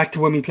your mind back to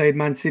when we played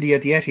Man City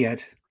at the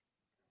Etihad.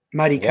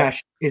 Matty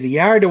Cash is a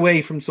yard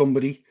away from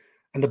somebody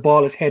and the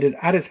ball is headed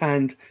at his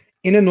hand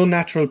in an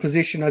unnatural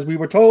position. As we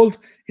were told,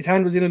 his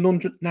hand was in an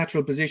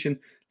unnatural position,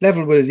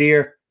 level with his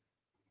ear,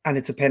 and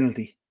it's a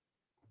penalty.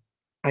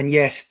 And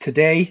yet,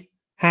 today,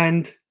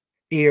 hand,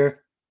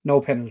 ear,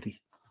 no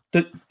penalty.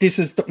 This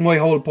is my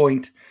whole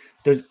point.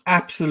 There's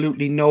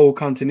absolutely no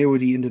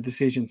continuity in the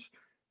decisions.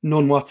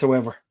 None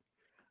whatsoever.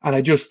 And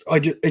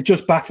it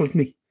just baffled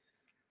me.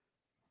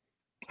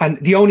 And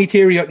the only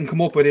theory I can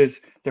come up with is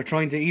they're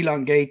trying to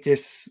elongate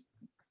this.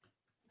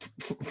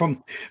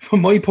 From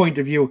my point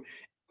of view,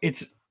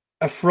 it's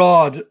a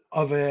fraud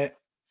of a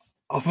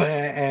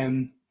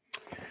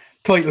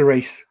title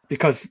race,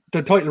 because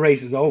the title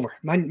race is over.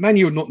 Man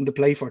U had nothing to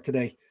play for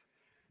today.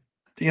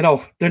 You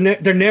know,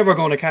 they're never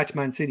going to catch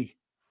Man City.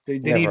 They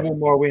need one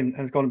more win and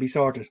it's going to be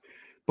sorted.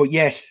 But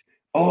yet,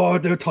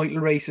 the title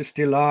race is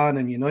still on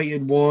and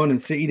United won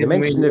and City didn't win.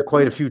 They mentioned it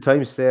quite a few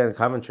times today in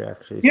commentary,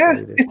 actually. Yeah,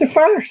 it's a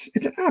farce.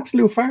 It's an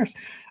absolute farce.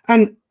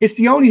 And it's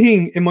the only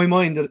thing in my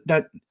mind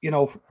that you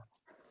know,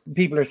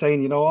 people are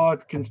saying,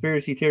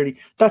 conspiracy theory.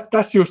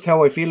 That's just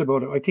how I feel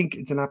about it. I think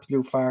it's an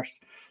absolute farce.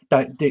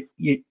 That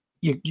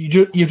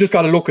you just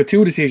got to look at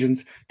two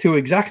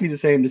exactly the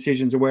same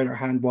decisions of where their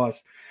hand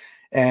was,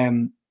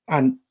 and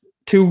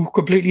 2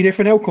 completely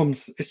different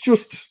outcomes. It's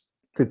just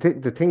the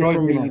thing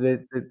for me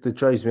that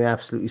drives me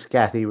absolutely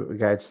scatty with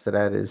regards to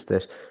that is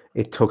that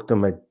it took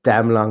them a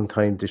damn long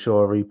time to show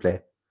a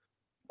replay,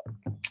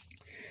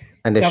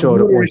 and they showed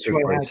it once or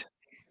twice.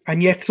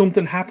 And yet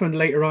something happened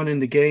later on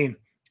in the game,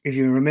 if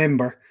you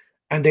remember,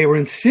 and they were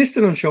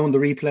insisting on showing the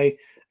replay,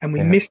 and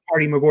we missed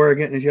Harry Maguire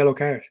getting his yellow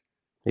card.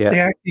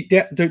 Yeah,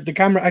 the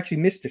camera actually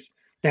missed it.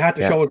 They had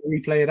to show us the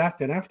replay of that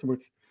then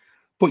afterwards,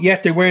 but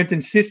yet they weren't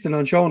insisting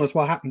on showing us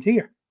what happened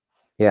here.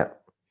 Yeah,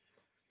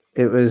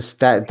 it was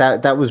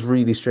that was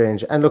really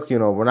strange. And look,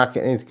 we're not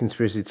getting into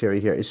conspiracy theory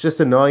here. It's just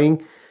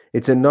annoying.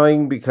 It's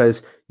annoying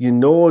because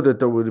that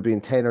there would have been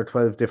 10 or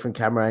 12 different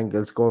camera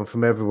angles going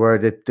from everywhere,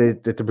 that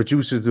the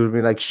producers would have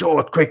been like, show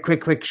it,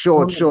 quick,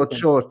 show it.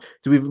 So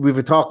we've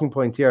a talking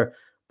point here.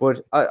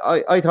 But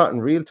I thought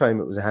in real time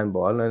it was a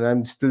handball,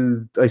 and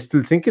I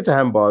still think it's a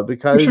handball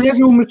because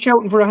everyone was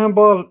shouting for a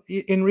handball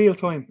in real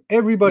time.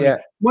 Everybody,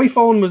 my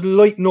phone was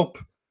lighting up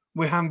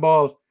with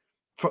handball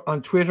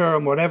on Twitter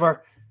and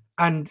whatever,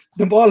 and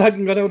the ball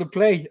hadn't got out of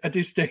play at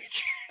this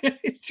stage.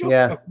 It's just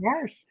a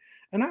farce,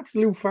 an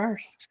absolute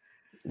farce.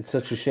 It's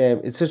such a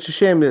shame. It's such a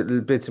shame that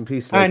little bits and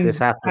pieces like this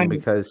happen,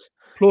 because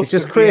it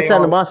just creates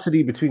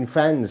animosity between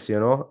fans, is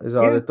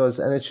all it does.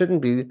 And it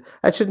shouldn't be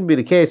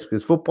the case,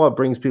 because football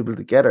brings people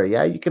together.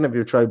 Yeah, you can have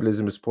your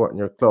tribalism of sport in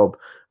your club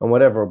and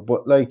whatever,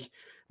 but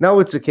now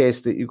it's a case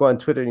that you go on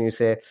Twitter and you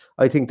say,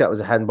 I think that was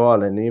a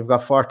handball, and you've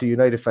got 40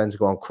 United fans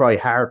going, cry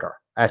harder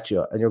at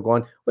you, and you're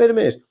going, wait a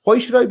minute, why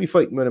should I be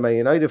fighting with a Man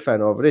United fan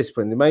over this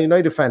when the Man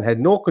United fan had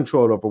no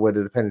control over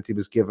whether the penalty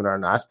was given or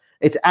not?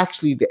 It's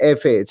actually the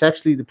FA, it's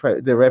actually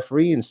the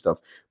referee and stuff,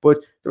 but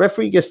the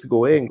referee gets to go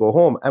away and go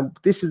home. And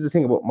this is the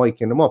thing about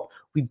miking them up.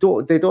 They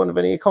don't have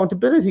any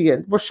accountability,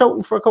 and we're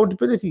shouting for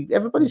accountability.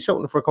 Everybody's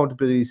shouting for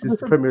accountability since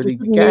the Premier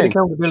League began.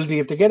 Accountability.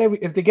 If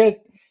they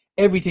get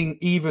everything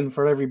even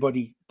for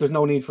everybody, there's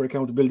no need for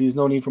accountability. There's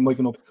no need for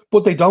miking up,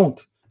 but they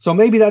don't. So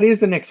maybe that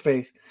is the next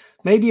phase.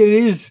 Maybe it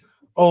is.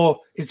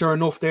 Is there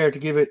enough there to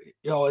give it?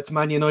 It's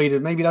Man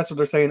United. Maybe that's what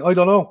they're saying. I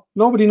don't know.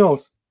 Nobody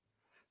knows.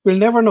 We'll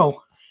never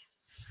know.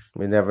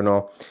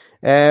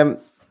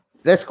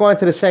 Let's go on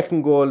to the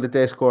second goal that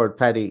they scored,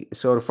 Paddy.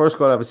 So the first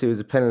goal obviously was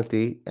a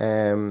penalty.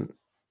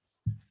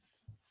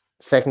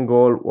 Second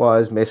goal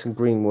was Mason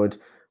Greenwood.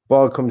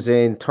 Ball comes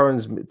in,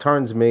 turns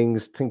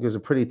Mings. I think it was a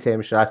pretty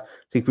tame shot.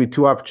 I think we had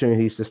 2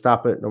 opportunities to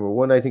stop it. Number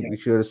one, I think we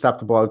should have stopped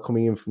the ball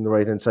coming in from the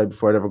right-hand side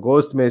before it ever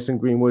goes to Mason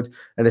Greenwood.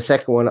 And the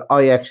second one,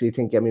 I actually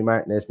think Emi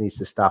Martinez needs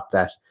to stop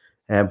that.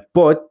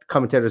 But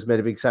commentators made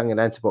a big song and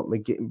dance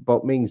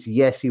about Mings.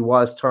 Yes, he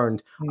was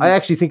turned. I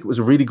actually think it was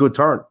a really good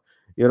turn.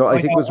 You know,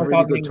 I think it was a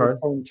really good turn.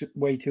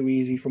 Way too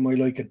easy for my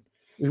liking.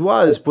 It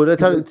was,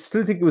 but I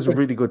still think it was a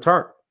really good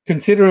turn.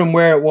 Considering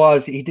where it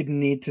was, he didn't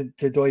need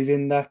to dive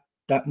in that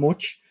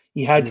much.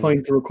 He had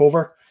time to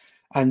recover.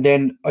 And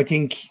then I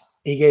think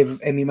he gave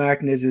Emi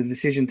Martinez a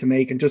decision to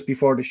make. And just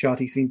before the shot,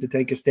 he seemed to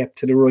take a step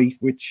to the right,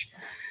 which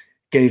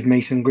gave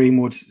Mason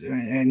Greenwood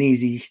an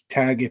easy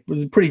target. It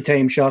was a pretty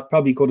tame shot.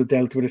 Probably could have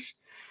dealt with it.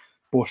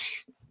 But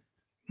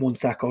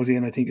once that goes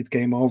in, I think it's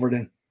game over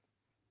then.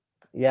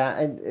 Yeah,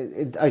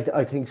 and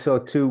I think so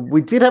too.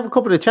 We did have a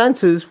couple of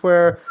chances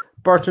where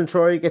Bertrand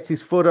Traoré gets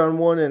his foot on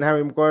one and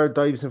Harry Maguire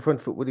dives in front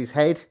foot with his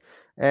head,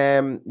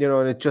 and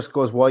it just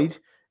goes wide.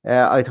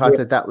 I thought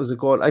that was a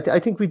goal. I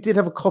think we did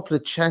have a couple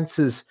of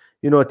chances,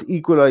 to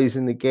equalise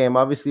in the game.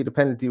 Obviously, the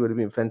penalty would have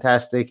been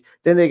fantastic.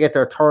 Then they get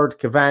their third,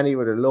 Cavani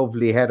with a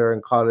lovely header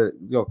and call it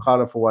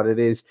for what it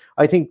is.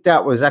 I think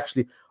that was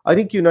actually. I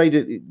think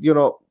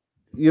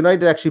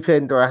United actually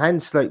played into our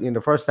hands slightly in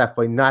the first half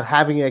by not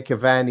having a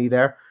Cavani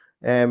there.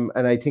 And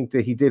I think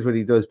that he did what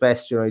he does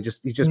best. He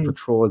just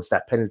patrols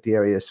that penalty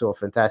area so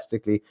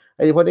fantastically.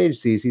 What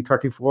age is he?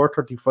 34,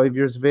 35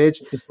 years of age?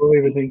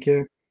 35, I think,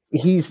 yeah.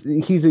 He's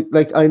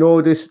like, I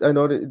know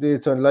that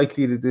it's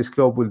unlikely that this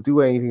club will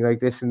do anything like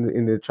this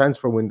in the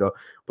transfer window,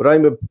 but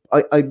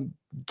I'm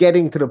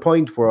getting to the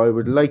point where I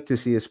would like to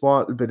see a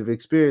small bit of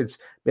experience,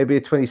 maybe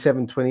a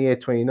 27,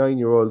 28,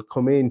 29-year-old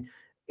come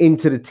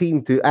into the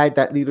team to add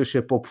that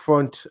leadership up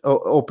front,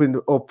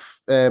 further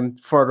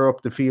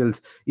up the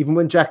field. Even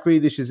when Jack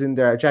Grealish is in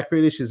there, Jack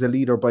Grealish is a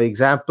leader by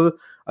example.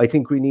 I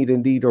think we need a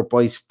leader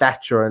by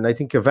stature, and I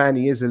think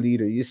Cavani is a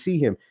leader. You see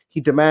him;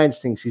 he demands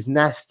things. He's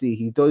nasty.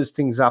 He does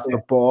things off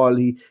the ball.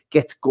 He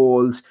gets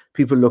goals.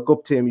 People look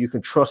up to him. You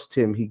can trust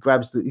him. He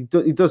grabs he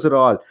does it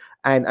all.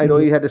 And I know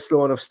he had a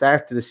slow enough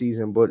start to the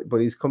season, but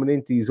he's coming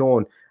into his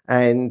own.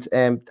 And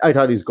I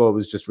thought his goal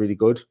was just really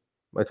good.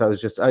 I thought it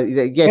was just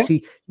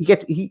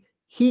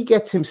he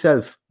gets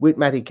himself with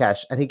Matty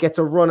Cash, and he gets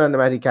a run on the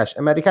Matty Cash,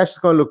 and Matty Cash is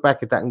going to look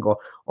back at that and go,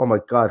 "Oh my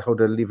God, how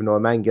did I even know a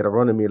man get a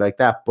run on me like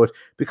that?" But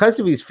because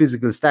of his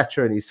physical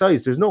stature and his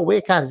size, there's no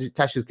way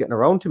Cash is getting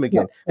around him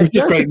again. It's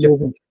just great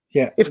movement.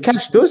 Yeah. If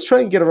Cash does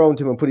try and get around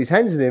him and put his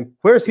hands in him,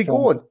 where's he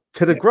going?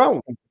 To the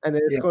ground, and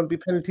then it's going to be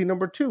penalty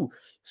number 2.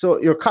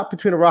 So you're caught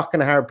between a rock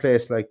and a hard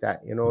place like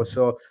that,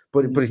 So,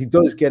 but he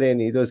does get in.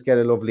 He does get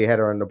a lovely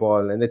header on the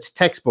ball, and it's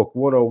textbook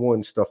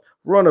 101 stuff.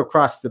 Run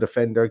across the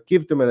defender,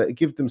 give them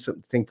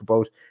something to think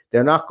about.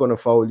 They're not going to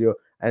foul you,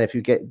 and if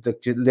you get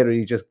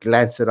literally just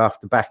glance it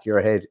off the back of your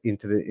head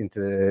into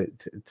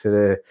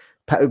the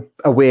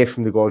away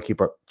from the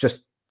goalkeeper.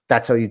 Just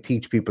that's how you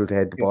teach people to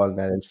head the ball in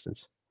that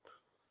instance.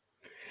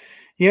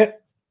 Yeah,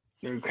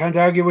 can't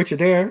argue with you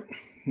there.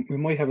 We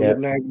might have a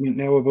little argument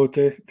now about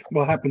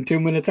what happened 2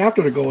 minutes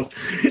after the goal.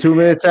 2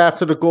 minutes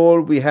after the goal,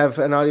 we have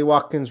an Ollie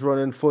Watkins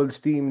running full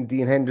steam,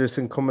 Dean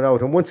Henderson coming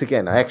out. And once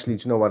again, do you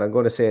know what? I'm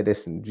going to say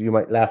this, and you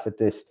might laugh at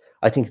this.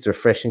 I think it's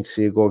refreshing to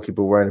see a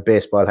goalkeeper wearing a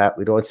baseball hat.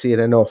 We don't see it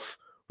enough.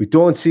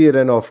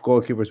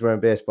 Goalkeepers wearing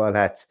baseball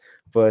hats.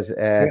 But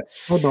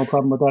no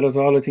problem with that at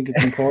all. I think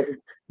it's important.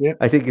 Yeah,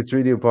 I think it's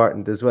really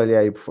important as well.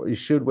 Yeah, you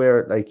should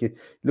wear it. Like, it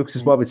looks a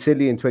small bit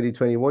silly in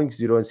 2021 because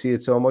you don't see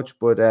it so much.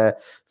 But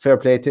fair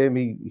play to him.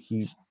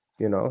 He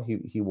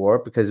wore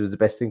it because it was the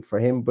best thing for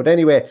him. But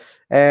anyway,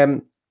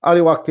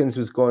 Ollie Watkins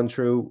was going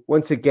through.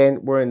 Once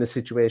again, we're in a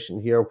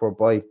situation here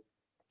whereby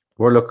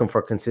we're looking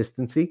for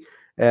consistency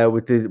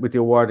with the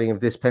awarding of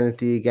this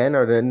penalty again,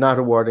 or the not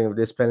awarding of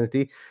this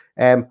penalty.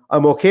 I'm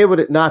okay with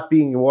it not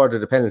being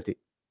awarded a penalty.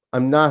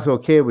 I'm not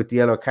okay with the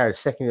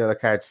second yellow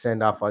card to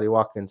send off Ollie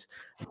Watkins.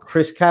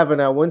 Chris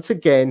Kavanagh, once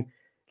again,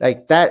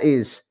 like that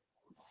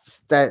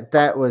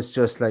was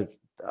just like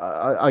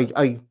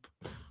I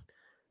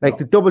like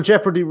the double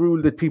jeopardy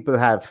rule that people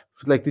have.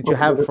 Like, did you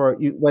have for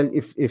you? Well,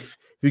 if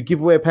you give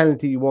away a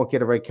penalty, you won't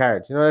get a red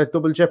card. You know that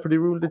double jeopardy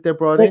rule that they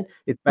brought in.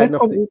 It's bad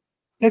enough.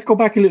 Let's go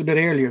back a little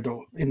bit earlier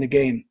though in the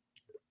game.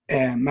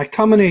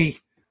 McTominay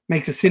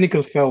makes a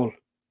cynical foul.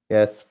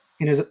 Yes.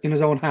 In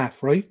his own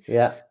half, right?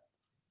 Yeah.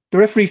 The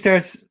referee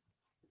starts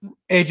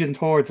edging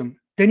towards him.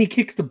 Then he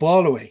kicks the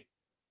ball away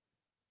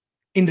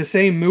in the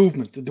same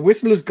movement. The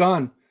whistle is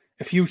gone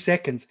a few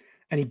seconds,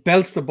 and he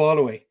belts the ball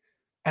away,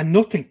 and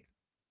nothing.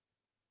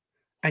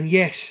 And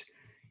yet,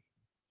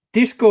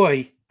 this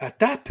guy at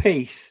that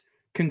pace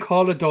can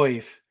call a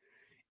dive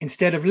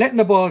instead of letting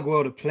the ball go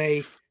out of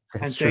play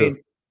and saying,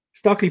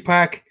 "Stockley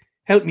Park,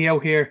 help me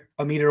out here.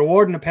 I'm either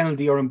awarding a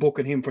penalty or I'm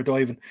booking him for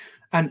diving."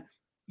 And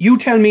you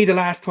tell me the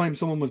last time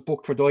someone was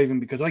booked for diving,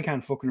 because I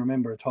can't fucking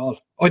remember at all.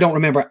 I don't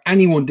remember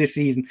anyone this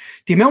season.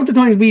 The amount of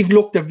times we've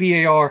looked at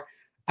VAR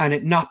and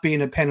it not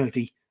being a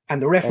penalty,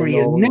 and the referee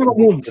has never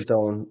once.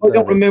 I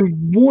don't remember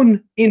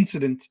one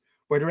incident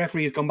where the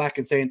referee has come back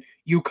and saying,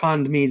 "You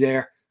conned me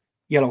there,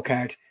 yellow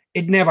card."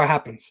 It never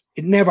happens.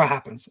 It never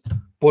happens.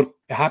 But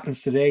it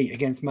happens today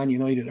against Man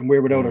United, and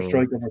we're without our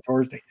striker for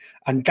Thursday.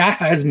 And that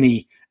has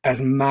me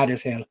as mad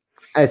as hell.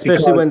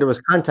 Especially when there was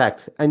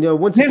contact. And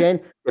once again,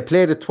 they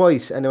played it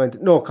twice and they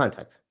went, no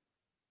contact.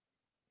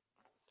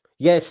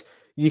 Yet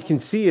You can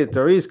see it.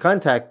 There is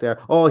contact there.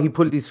 Oh, he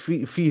pulled his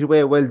feet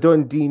away. Well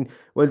done, Dean.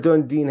 Well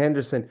done, Dean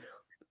Henderson.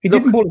 He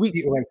didn't pull his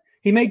feet away.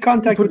 He made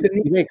contact with the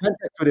knee. He made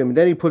contact with him, and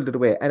then he pulled it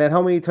away. And then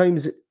how many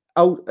times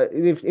out?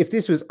 If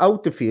this was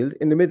out the field,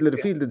 in the middle of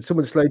the field, and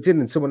someone slides in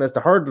and someone has to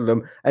hurdle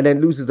them, and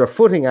then loses their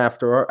footing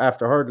after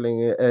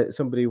hurdling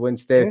somebody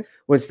once that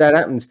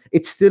happens,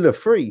 it's still a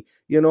free.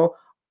 You know,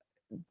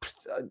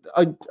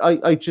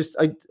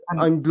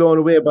 I'm blown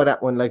away by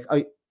that one. Like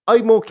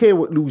I'm okay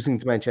with losing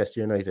to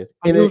Manchester United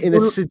in a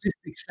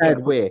sadistic, sad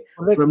way.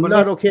 But I'm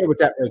not okay with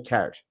that red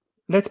card.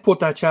 Let's put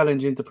that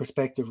challenge into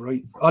perspective,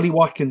 right? Ollie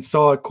Watkins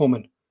saw it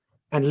coming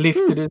and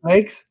lifted his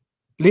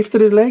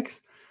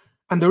legs.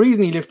 And the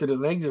reason he lifted his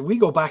legs, if we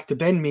go back to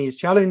Ben Mee's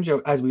challenge,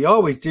 as we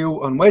always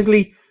do on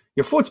Wesley,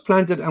 your foot's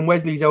planted and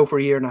Wesley's out for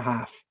a year and a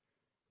half.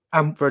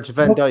 And Virgil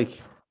van Dijk.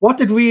 What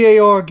did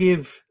VAR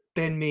give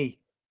Ben Mee?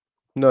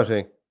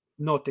 Nothing.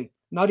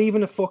 Not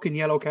even a fucking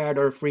yellow card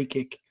or a free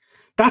kick.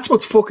 That's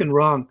what's fucking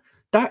wrong.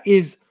 That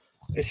is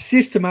a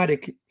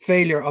systematic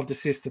failure of the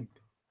system.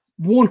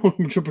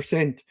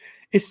 100%.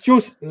 It's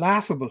just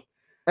laughable.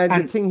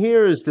 And the thing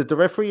here is that the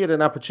referee had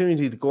an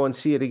opportunity to go and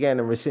see it again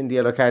and rescind the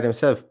yellow card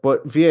himself,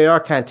 but VAR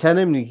can't tell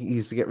him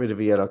he's to get rid of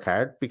a yellow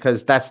card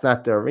because that's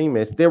not their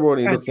remit. They were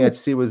only looking at to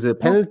see was it a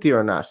penalty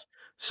or not.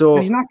 So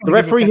the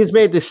referee has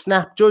made this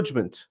snap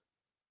judgment.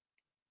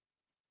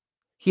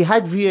 He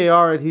had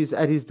VAR at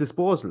his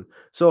disposal.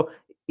 So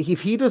if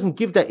he doesn't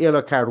give that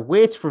yellow card,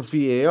 waits for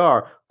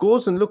VAR,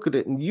 goes and look at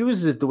it and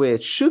uses it the way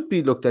it should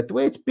be looked at, the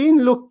way it's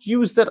been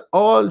used at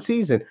all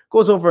season,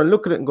 goes over and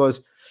look at it and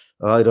goes,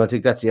 oh, I don't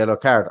think that's a yellow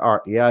card.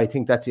 Or, yeah, I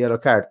think that's a yellow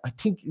card. I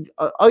think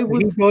I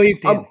would.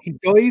 He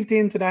dived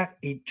into that.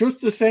 Just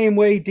the same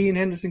way Dean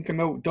Henderson came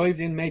out, dived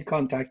in, made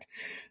contact.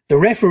 The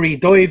referee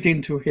dived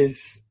into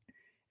his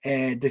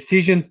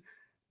decision,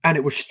 and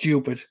it was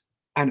stupid,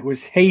 and it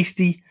was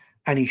hasty,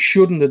 and he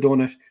shouldn't have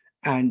done it,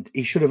 and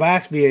he should have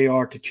asked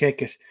VAR to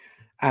check it.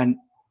 And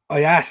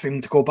I asked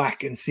him to go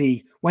back and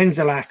see when's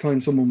the last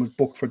time someone was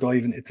booked for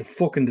diving. It's a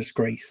fucking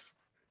disgrace.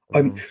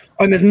 I'm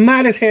as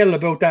mad as hell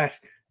about that.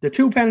 The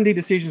 2 penalty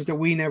decisions that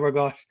we never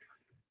got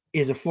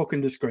is a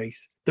fucking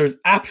disgrace. There's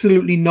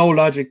absolutely no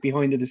logic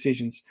behind the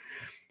decisions.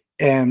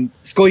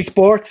 Sky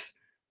Sports,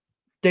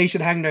 they should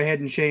hang their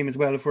head in shame as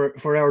well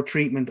for our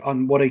treatment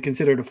on what I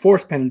consider the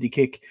forced penalty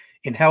kick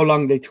in how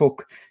long they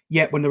took.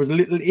 Yet when there was a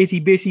little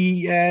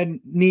itty-bitty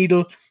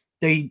needle,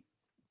 they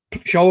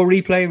show a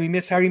replay and we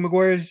miss Harry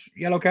Maguire's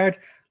yellow card.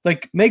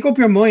 Like, make up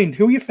your mind.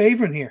 Who are you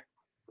favouring here?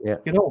 Yeah.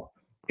 You know,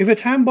 if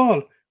it's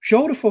handball,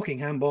 show the fucking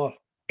handball.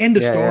 End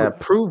of story. Yeah,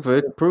 prove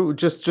it.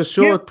 Just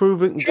show it,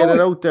 prove it, and get it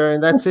out there,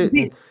 and that's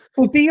it.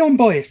 But be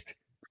unbiased.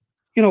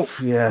 You know,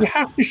 you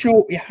have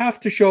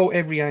to show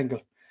every angle.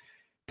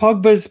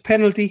 Pogba's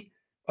penalty,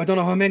 I don't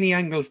know how many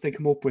angles they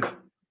come up with,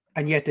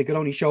 and yet they could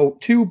only show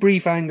 2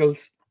 brief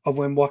angles of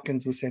when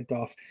Watkins was sent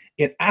off.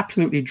 It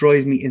absolutely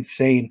drives me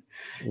insane.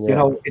 Yeah. You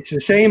know, it's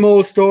the same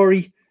old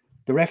story.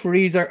 The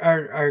referees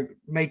are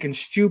making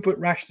stupid,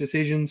 rash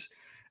decisions,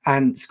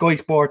 and Sky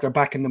Sports are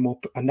backing them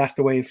up, and that's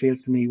the way it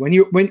feels to me. When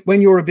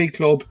you're a big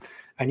club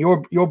and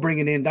you're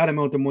bringing in that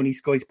amount of money,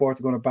 Sky Sports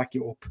are going to back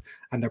you up,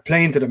 and they're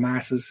playing to the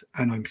masses,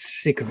 and I'm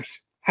sick of it.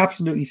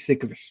 Absolutely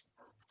sick of it.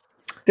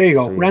 There you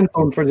go. Rant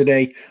on for the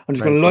day. I'm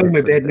just going to lie in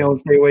my bed now and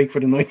stay awake for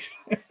the night.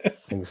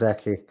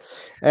 Exactly.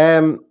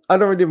 I don't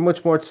really have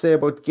much more to say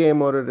about the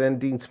game other than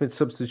Dean Smith's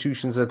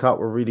substitutions I thought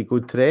were really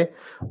good today.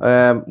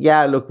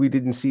 Look, we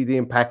didn't see the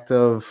impact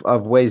of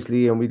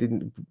Wesley, and we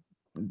didn't.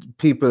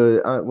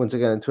 People once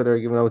again on Twitter are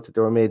giving out that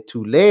they were made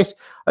too late.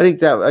 I think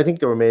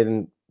they were made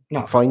in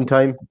fine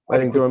time. I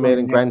think they were made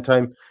in grand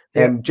time.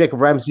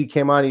 Jacob Ramsey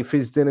came on. He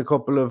fizzed in a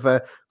couple of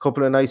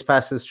nice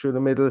passes through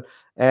the middle.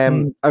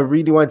 I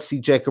really want to see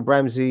Jacob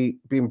Ramsey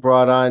being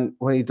brought on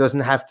when he doesn't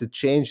have to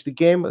change the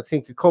game. I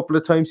think a couple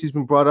of times he's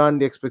been brought on.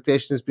 The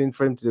expectation has been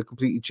for him to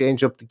completely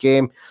change up the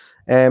game.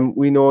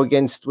 We know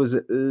against, was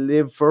it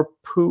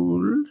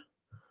Liverpool?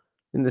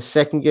 In the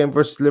second game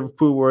versus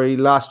Liverpool, where he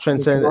lost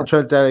Trent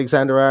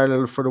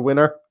Alexander-Arnold for the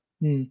winner.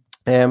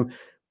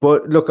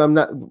 But look,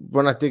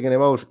 we're not digging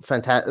him out.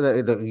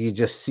 Fantastic. You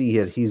just see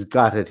it. He's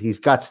got it. He's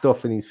got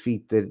stuff in his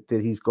feet that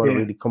he's going to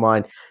really come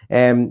on.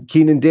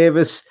 Keenan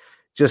Davis,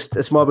 just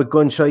a small bit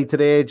gun shy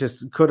today.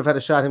 Just could have had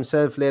a shot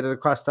himself, laid it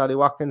across to Ollie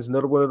Watkins.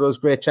 Another one of those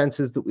great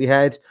chances that we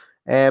had.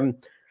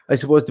 I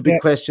suppose the big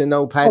question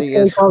now, Paddy,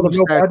 is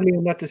who badly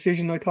in that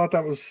decision. I thought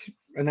that was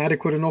an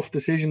adequate enough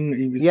decision.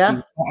 He was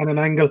on an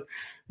angle.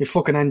 You're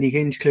fucking Andy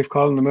Hinchcliffe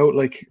calling him out.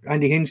 Like,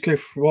 Andy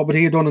Hinchcliffe, what would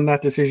he have done in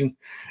that decision,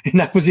 in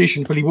that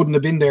position? Well, he wouldn't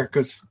have been there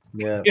because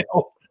you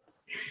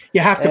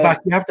have to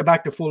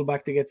back the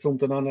full-back to get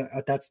something on it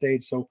at that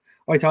stage. So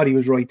I thought he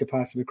was right to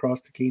pass it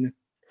across to Keenan.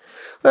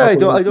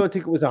 Well, I don't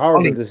think it was a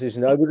horrible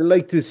decision. I would have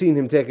liked to have seen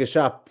him take a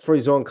shot for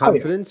his own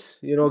confidence.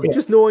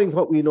 Just knowing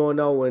what we know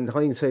now, and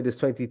hindsight is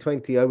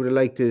 2020, I would have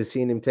liked to have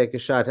seen him take a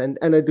shot. And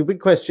the big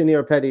question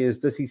here, Paddy, is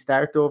does he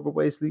start over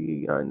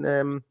Wesley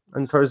on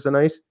Thursday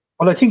night?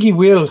 Well, I think he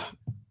will,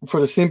 for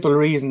the simple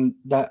reason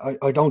that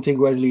I don't think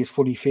Wesley is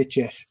fully fit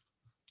yet.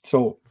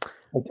 So,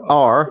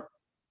 or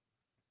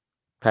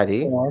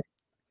Paddy,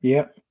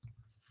 Yeah.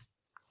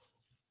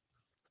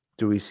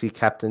 do we see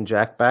Captain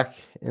Jack back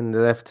in the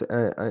left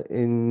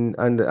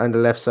on the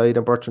left side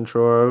and Bertrand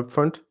Traore up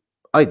front?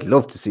 I'd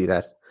love to see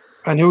that.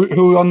 And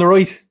who on the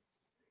right?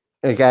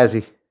 El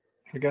Ghazi.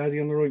 El Ghazi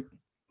on the right.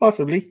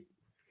 Possibly.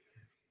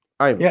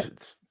 Why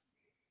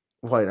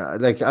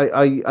not? Like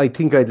I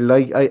think I'd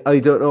like. I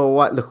don't know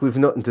what. Look, we've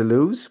nothing to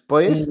lose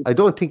by it. I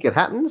don't think it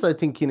happens. I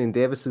think Keenan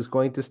Davis is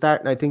going to start,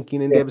 and I think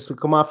Keenan Davis will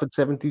come off at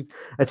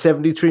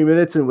 73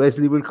 minutes, and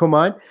Wesley will come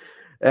on.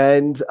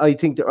 And I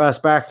think that Ross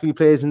Barkley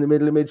plays in the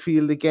middle of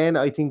midfield again.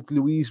 I think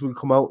Louise will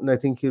come out, and I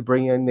think he'll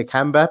bring in the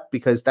Nakamba,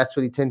 because that's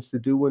what he tends to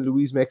do when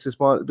Louise makes a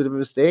small bit of a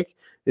mistake.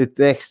 The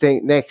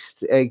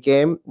next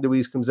game,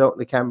 Louise comes out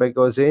and Nakamba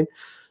goes in.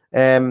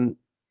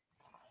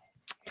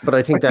 But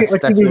I think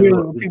we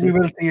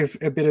will see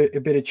a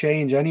bit of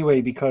change anyway,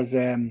 because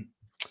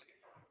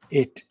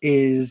it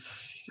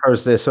is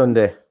Thursday,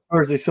 Sunday.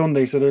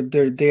 So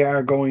they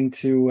are going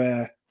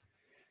to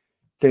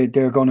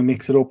they're going to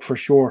mix it up for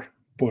sure.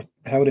 But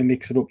how they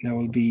mix it up now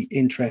will be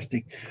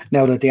interesting.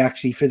 Now that they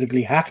actually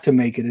physically have to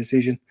make a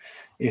decision,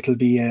 it'll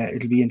be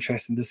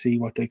interesting to see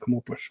what they come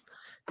up with.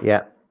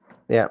 Yeah,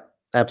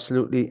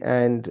 absolutely.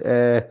 And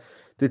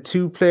the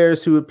two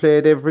players who had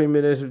played every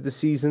minute of the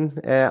season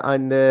they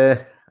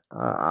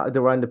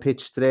were on the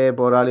pitch today,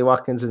 but Ollie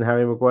Watkins and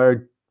Harry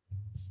Maguire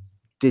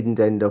didn't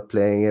end up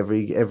playing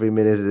every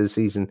minute of the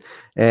season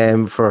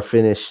for a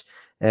finish.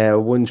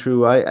 One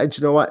through. Do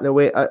you know what? In a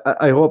way,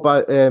 I hope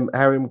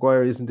Harry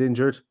Maguire isn't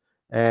injured.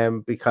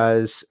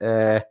 Because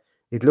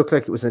it looked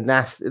like it was a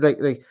nasty,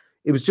 like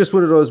it was just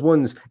one of those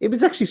ones. It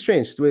was actually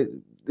strange.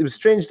 It was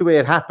strange the way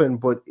it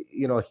happened, but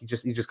he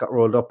just got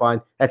rolled up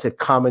on. That's a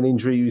common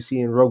injury you see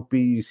in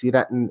rugby. You see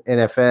that in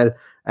NFL,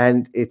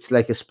 and it's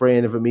like a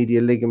sprain of a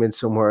medial ligament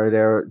somewhere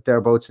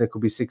thereabouts, and it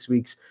could be 6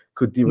 weeks.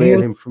 Could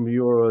derail him from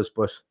Euros.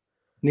 But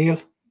Neil,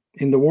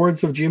 in the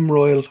words of Jim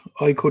Royle,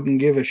 I couldn't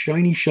give a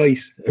shiny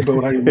shite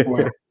about Harry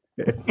Maguire.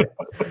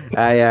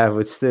 Yeah,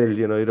 but still,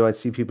 you don't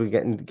see people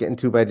getting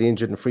too badly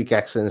injured in freak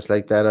accidents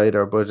like that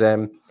either. But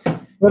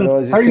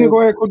Harry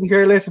Maguire couldn't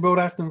care less about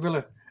Aston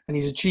Villa, and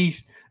he's a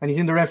cheat, and he's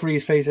in the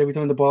referee's face every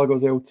time the ball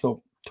goes out.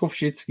 So tough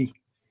shitski.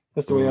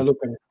 That's the way I look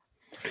at it.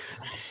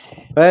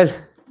 Well,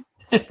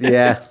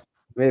 yeah,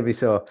 maybe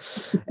so.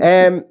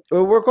 Well,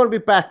 we're going to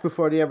be back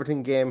before the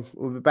Everton game.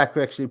 We'll be back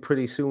actually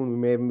pretty soon. We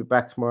may be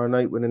back tomorrow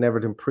night with an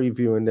Everton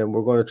preview, and then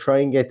we're going to try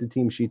and get the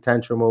team sheet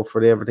tantrum out for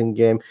the Everton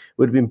game. It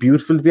would have been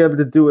beautiful to be able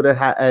to do it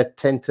at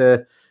 10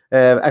 to.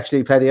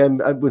 Actually, Paddy,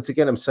 once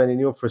again, I'm signing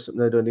you up for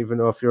something I don't even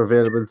know if you're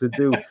available to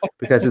do,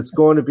 because it's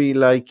going to be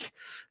like,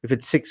 if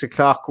it's 6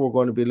 o'clock, we're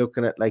going to be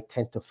looking at like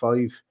 10 to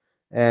 5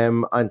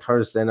 on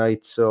Thursday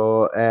night.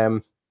 So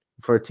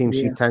for a team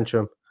sheet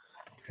tantrum.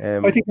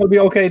 I think we'll be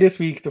okay this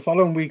week. The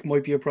following week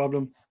might be a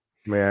problem.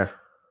 Yeah,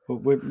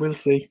 but we'll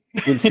see.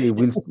 We'll see.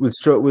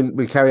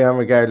 We'll carry on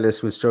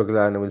regardless. We'll struggle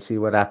on and we'll see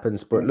what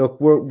happens. But look,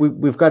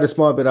 we've got a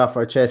small bit off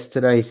our chest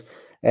tonight.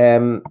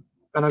 And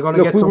I'm going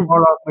to get some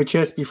more off my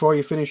chest before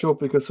you finish up,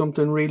 because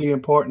something really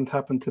important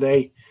happened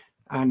today.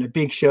 And a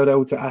big shout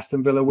out to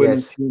Aston Villa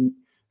women's team,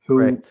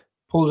 who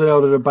pulled it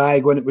out of the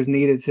bag when it was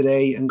needed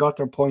today and got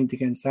their point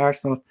against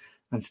Arsenal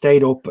and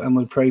stayed up and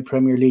will play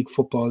Premier League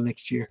football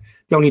next year.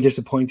 The only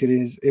disappointed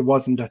is it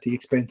wasn't at the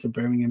expense of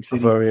Birmingham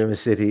City.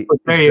 But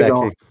there you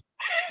go.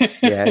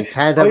 Yeah, you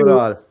can't have it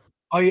all.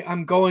 I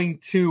am going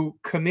to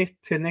commit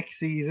to next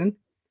season,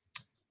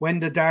 when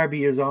the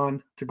derby is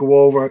on, to go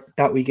over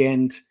that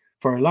weekend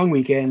for a long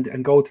weekend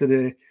and go to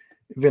the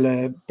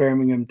Villa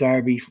Birmingham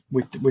derby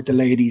with the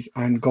ladies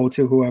and go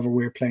to whoever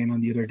we're playing on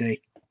the other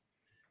day.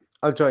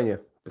 I'll join you,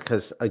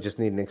 because I just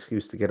need an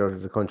excuse to get out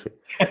of the country.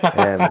 That's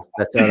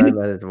all I'm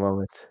at the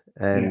moment.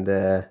 And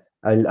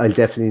I'll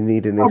definitely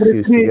need an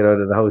excuse to get out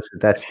of the house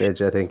at that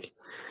stage, I think.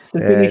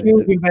 There's been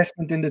a huge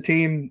investment in the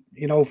team.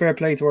 Fair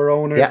play to our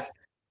owners.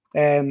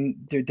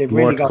 They've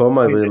more really to come,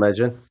 I would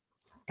imagine.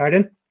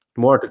 Pardon?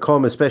 More to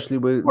come, especially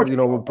we'll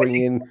bring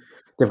in.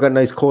 They've got a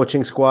nice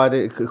coaching squad,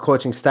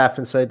 coaching staff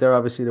inside there.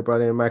 Obviously, they brought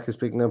in Marcus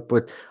Bignam,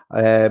 but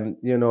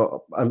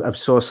I'm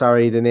so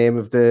sorry. The name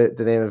of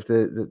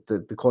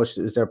the coach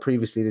that was there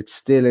previously that's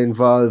still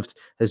involved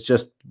has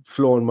just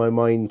flown my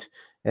mind.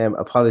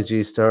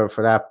 Apologies to her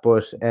for that,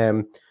 but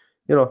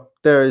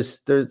there's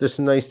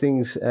some nice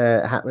things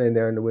happening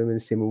there in the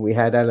women's team. And we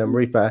had Adam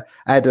Ripa,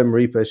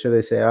 should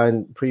I say,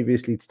 on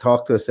previously to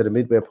talk to us at a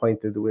midway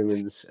point of the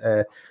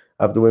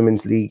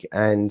women's league,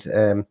 and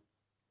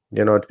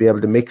to be able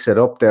to mix it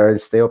up there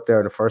and stay up there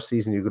in the first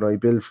season, you can only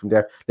build from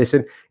there.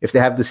 Listen, if they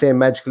have the same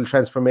magical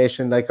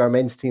transformation like our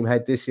men's team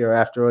had this year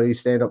after only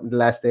staying up in the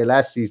last day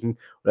last season,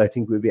 well, I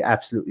think we'll be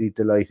absolutely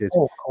delighted.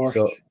 Oh, of course.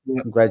 So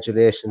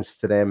congratulations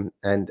to them,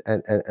 and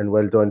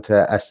well done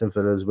to Aston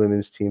Villa's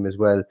women's team as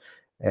well.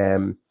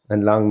 And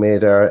long may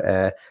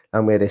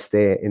they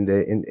stay in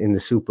the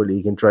Super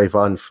League and drive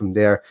on from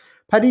there.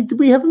 Paddy, do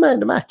we have a man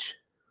in the match?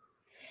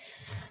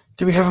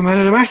 Do we have a man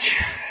in the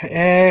match?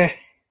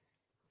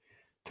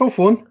 Tough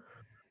one.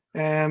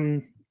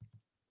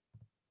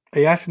 Are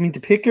you asking me to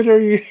pick it, or are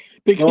you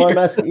picking No, it?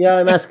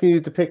 I'm asking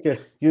you to pick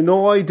it. You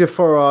know I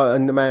defer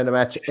on the man of the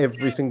match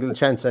every single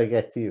chance I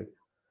get to you.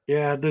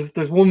 Yeah,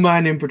 there's one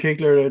man in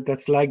particular that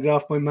slags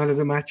off my man of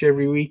the match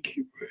every week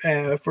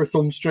for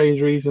some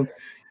strange reason.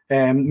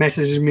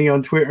 Messages me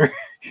on Twitter.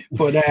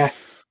 But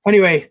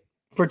anyway,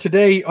 for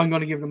today, I'm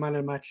going to give the man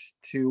of the match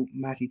to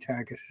Matty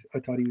Targett. I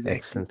thought he was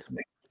excellent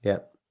today. Yeah.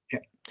 Yeah.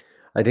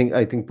 I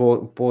think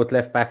both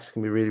left backs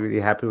can be really,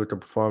 really happy with their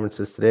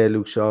performances today.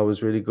 Luke Shaw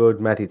was really good.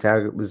 Matty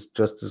Targett was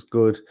just as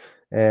good.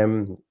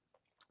 You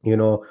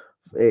know,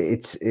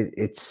 it's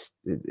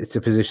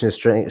a position of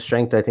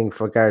strength. I think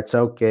for Gareth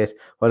Southgate.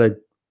 Well, I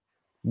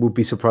would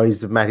be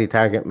surprised if Matty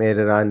Targett made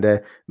it on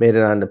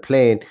the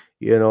plane.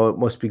 You know, it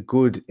must be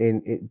good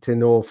to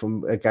know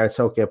from a Gareth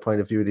Southgate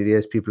point of view that he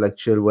has people like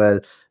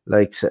Chilwell,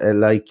 like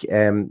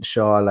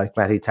Shaw, like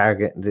Matty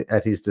Targett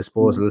at his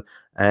disposal,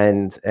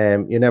 and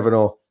you never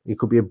know. He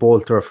could be a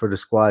bolter for the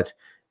squad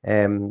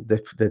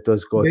that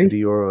does go to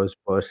the Euros.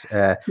 But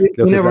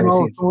you never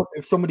know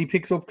if somebody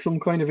picks up some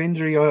kind of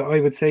injury. I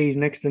would say he's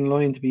next in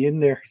line to be in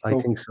there. So,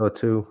 I think so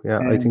too. Yeah,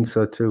 I think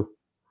so too.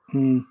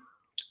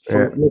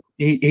 So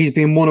he's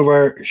been one of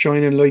our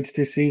shining lights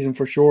this season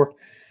for sure.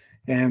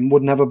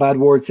 Wouldn't have a bad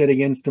word said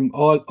against him.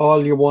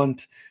 All you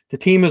want. The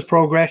team has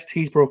progressed.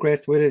 He's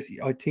progressed with it.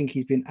 I think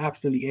he's been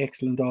absolutely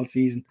excellent all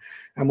season,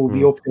 and will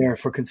be up there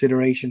for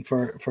consideration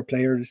for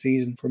player of the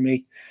season for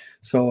me.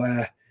 So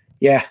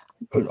yeah,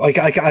 I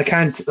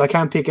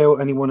can't pick out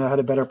anyone that had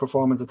a better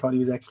performance. I thought he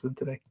was excellent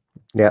today.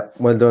 Yeah,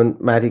 well done,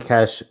 Matty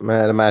Cash,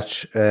 man of the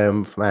match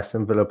from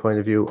Aston Villa point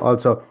of view.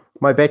 Also,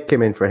 my bet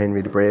came in for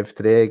Henry the Brave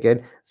today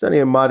again. It's only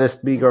a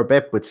modest, meager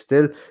bet, but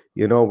still,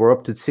 you know, we're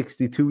up to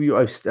 62.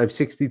 I've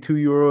 62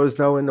 euros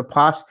now in the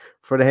pot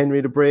for the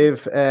Henry the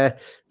Brave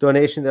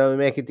donation that I'll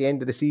make at the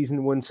end of the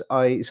season.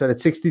 So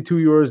that's 62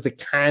 euros that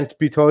can't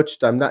be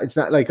touched. It's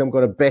not like I'm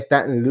going to bet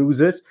that and lose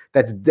it.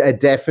 That's a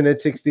definite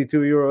 62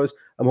 euros.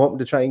 I'm hoping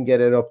to try and get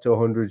it up to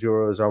 100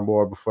 euros or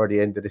more before the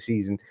end of the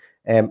season.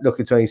 Look,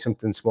 it's only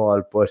something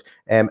small, but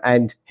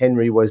and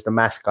Henry was the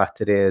mascot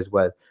today as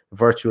well,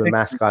 virtual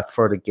mascot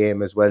for the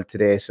game as well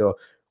today. So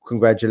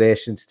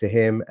congratulations to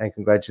him and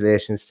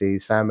congratulations to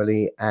his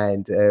family.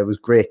 And it was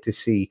great to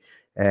see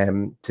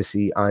on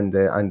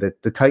the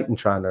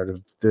Titantron or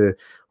the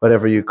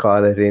whatever you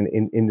call it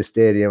in the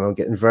stadium. I'm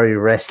getting very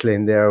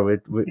wrestling there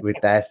with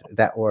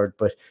that word,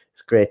 but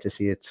it's great to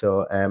see it.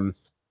 So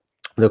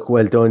look,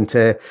 well done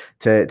to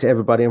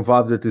everybody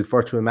involved with the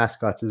virtual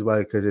mascots as well,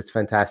 because it's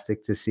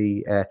fantastic to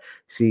see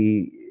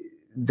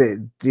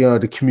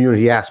the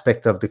community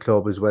aspect of the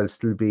club as well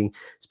still being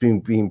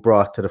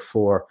brought to the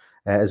fore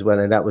as well,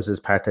 and that was as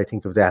part, I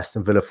think, of the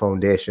Aston Villa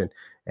Foundation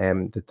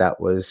that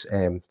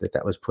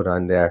was put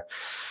on there.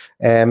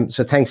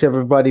 So thanks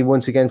everybody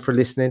once again for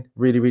listening.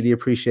 Really, really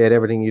appreciate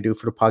everything you do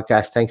for the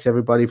podcast. Thanks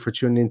everybody for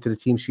tuning into the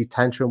Team Sheet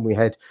Tantrum.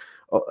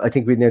 I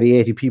think we had nearly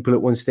 80 people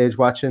at one stage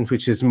watching,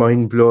 which is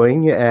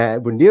mind-blowing.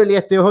 We're nearly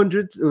at the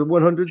 100.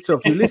 So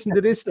if you listen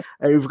to this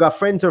and you've got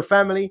friends or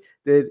family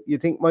that you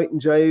think might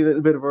enjoy a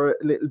little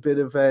bit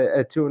of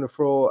a to and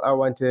fro, or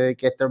want to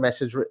get their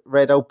message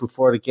read out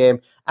before the game,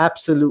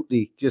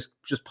 absolutely, just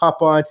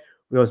pop on.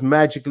 Those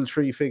magical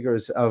three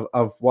figures of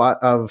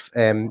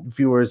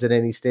viewers at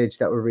any stage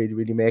that will really,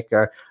 really make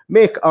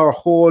our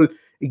whole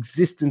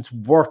existence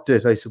worth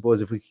it. I suppose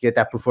if we could get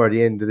that before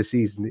the end of the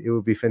season, it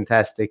would be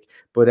fantastic.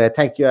 But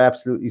thank you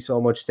absolutely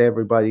so much to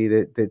everybody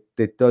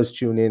that does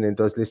tune in and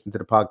does listen to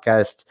the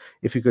podcast.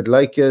 If you could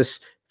like us,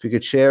 if you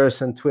could share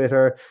us on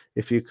Twitter,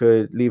 if you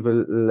could leave a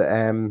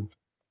little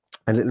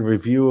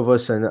review of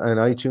us on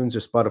iTunes or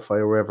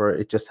Spotify or wherever,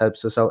 it just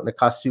helps us out, and it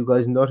costs you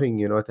guys nothing,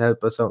 to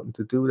help us out and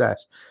to do that.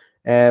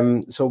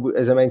 So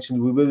as I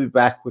mentioned, we will be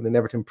back with an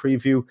Everton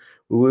preview.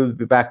 We will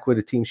be back with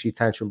a Team Sheet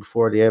Tantrum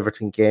before the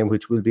Everton game,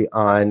 which will be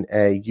on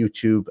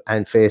YouTube,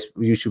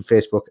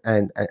 Facebook,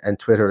 and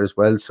Twitter as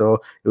well. So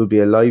it will be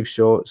a live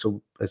show. So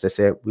as I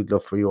said, we'd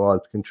love for you all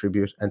to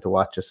contribute and to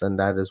watch us on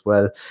that as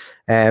well.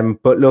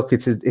 But look,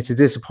 it's a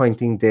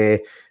disappointing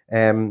day.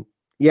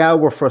 Yeah,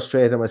 we're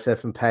frustrated,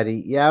 myself and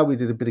Paddy. Yeah, we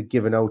did a bit of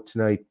giving out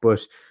tonight,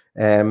 but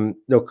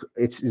look,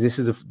 this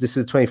is a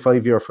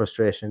 25-year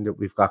frustration that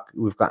we've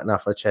gotten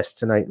off our chest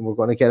tonight, and we're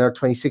going to get our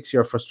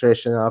 26-year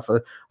frustration off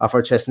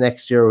our chest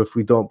next year if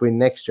we don't win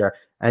next year,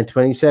 and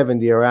 27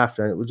 the year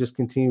after, and it will just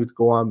continue to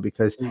go on,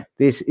 because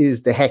this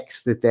is the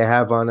hex that they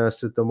have on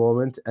us at the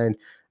moment, and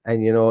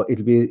it'll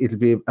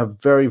be a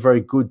very,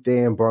 very good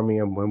day in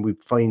Birmingham when we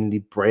finally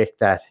break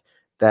that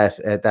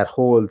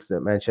hold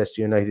that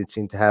Manchester United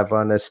seem to have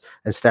on us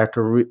and start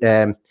to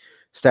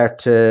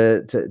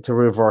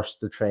reverse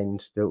the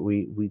trend that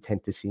we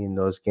tend to see in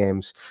those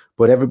games.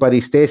 But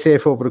everybody stay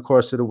safe over the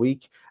course of the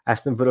week.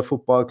 Aston Villa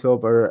Football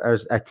Club are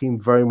a team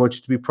very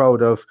much to be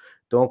proud of.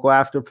 Don't go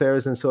after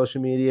players on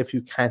social media if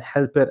you can't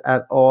help it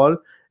at all.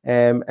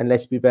 And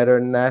let's be better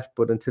than that.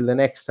 But until the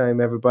next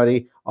time,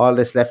 everybody, all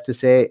that's left to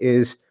say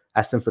is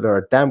Aston Villa are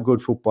a damn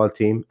good football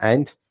team,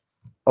 and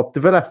up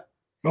the Villa.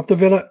 Up the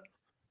Villa.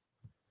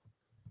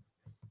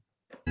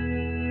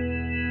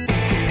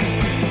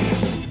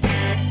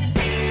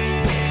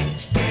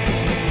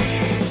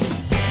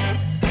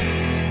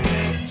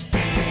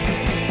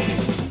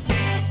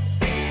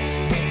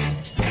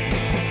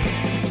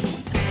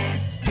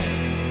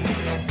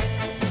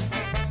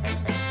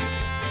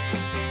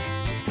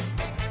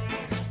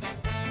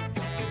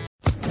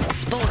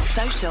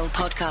 Social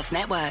Podcast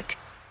Network.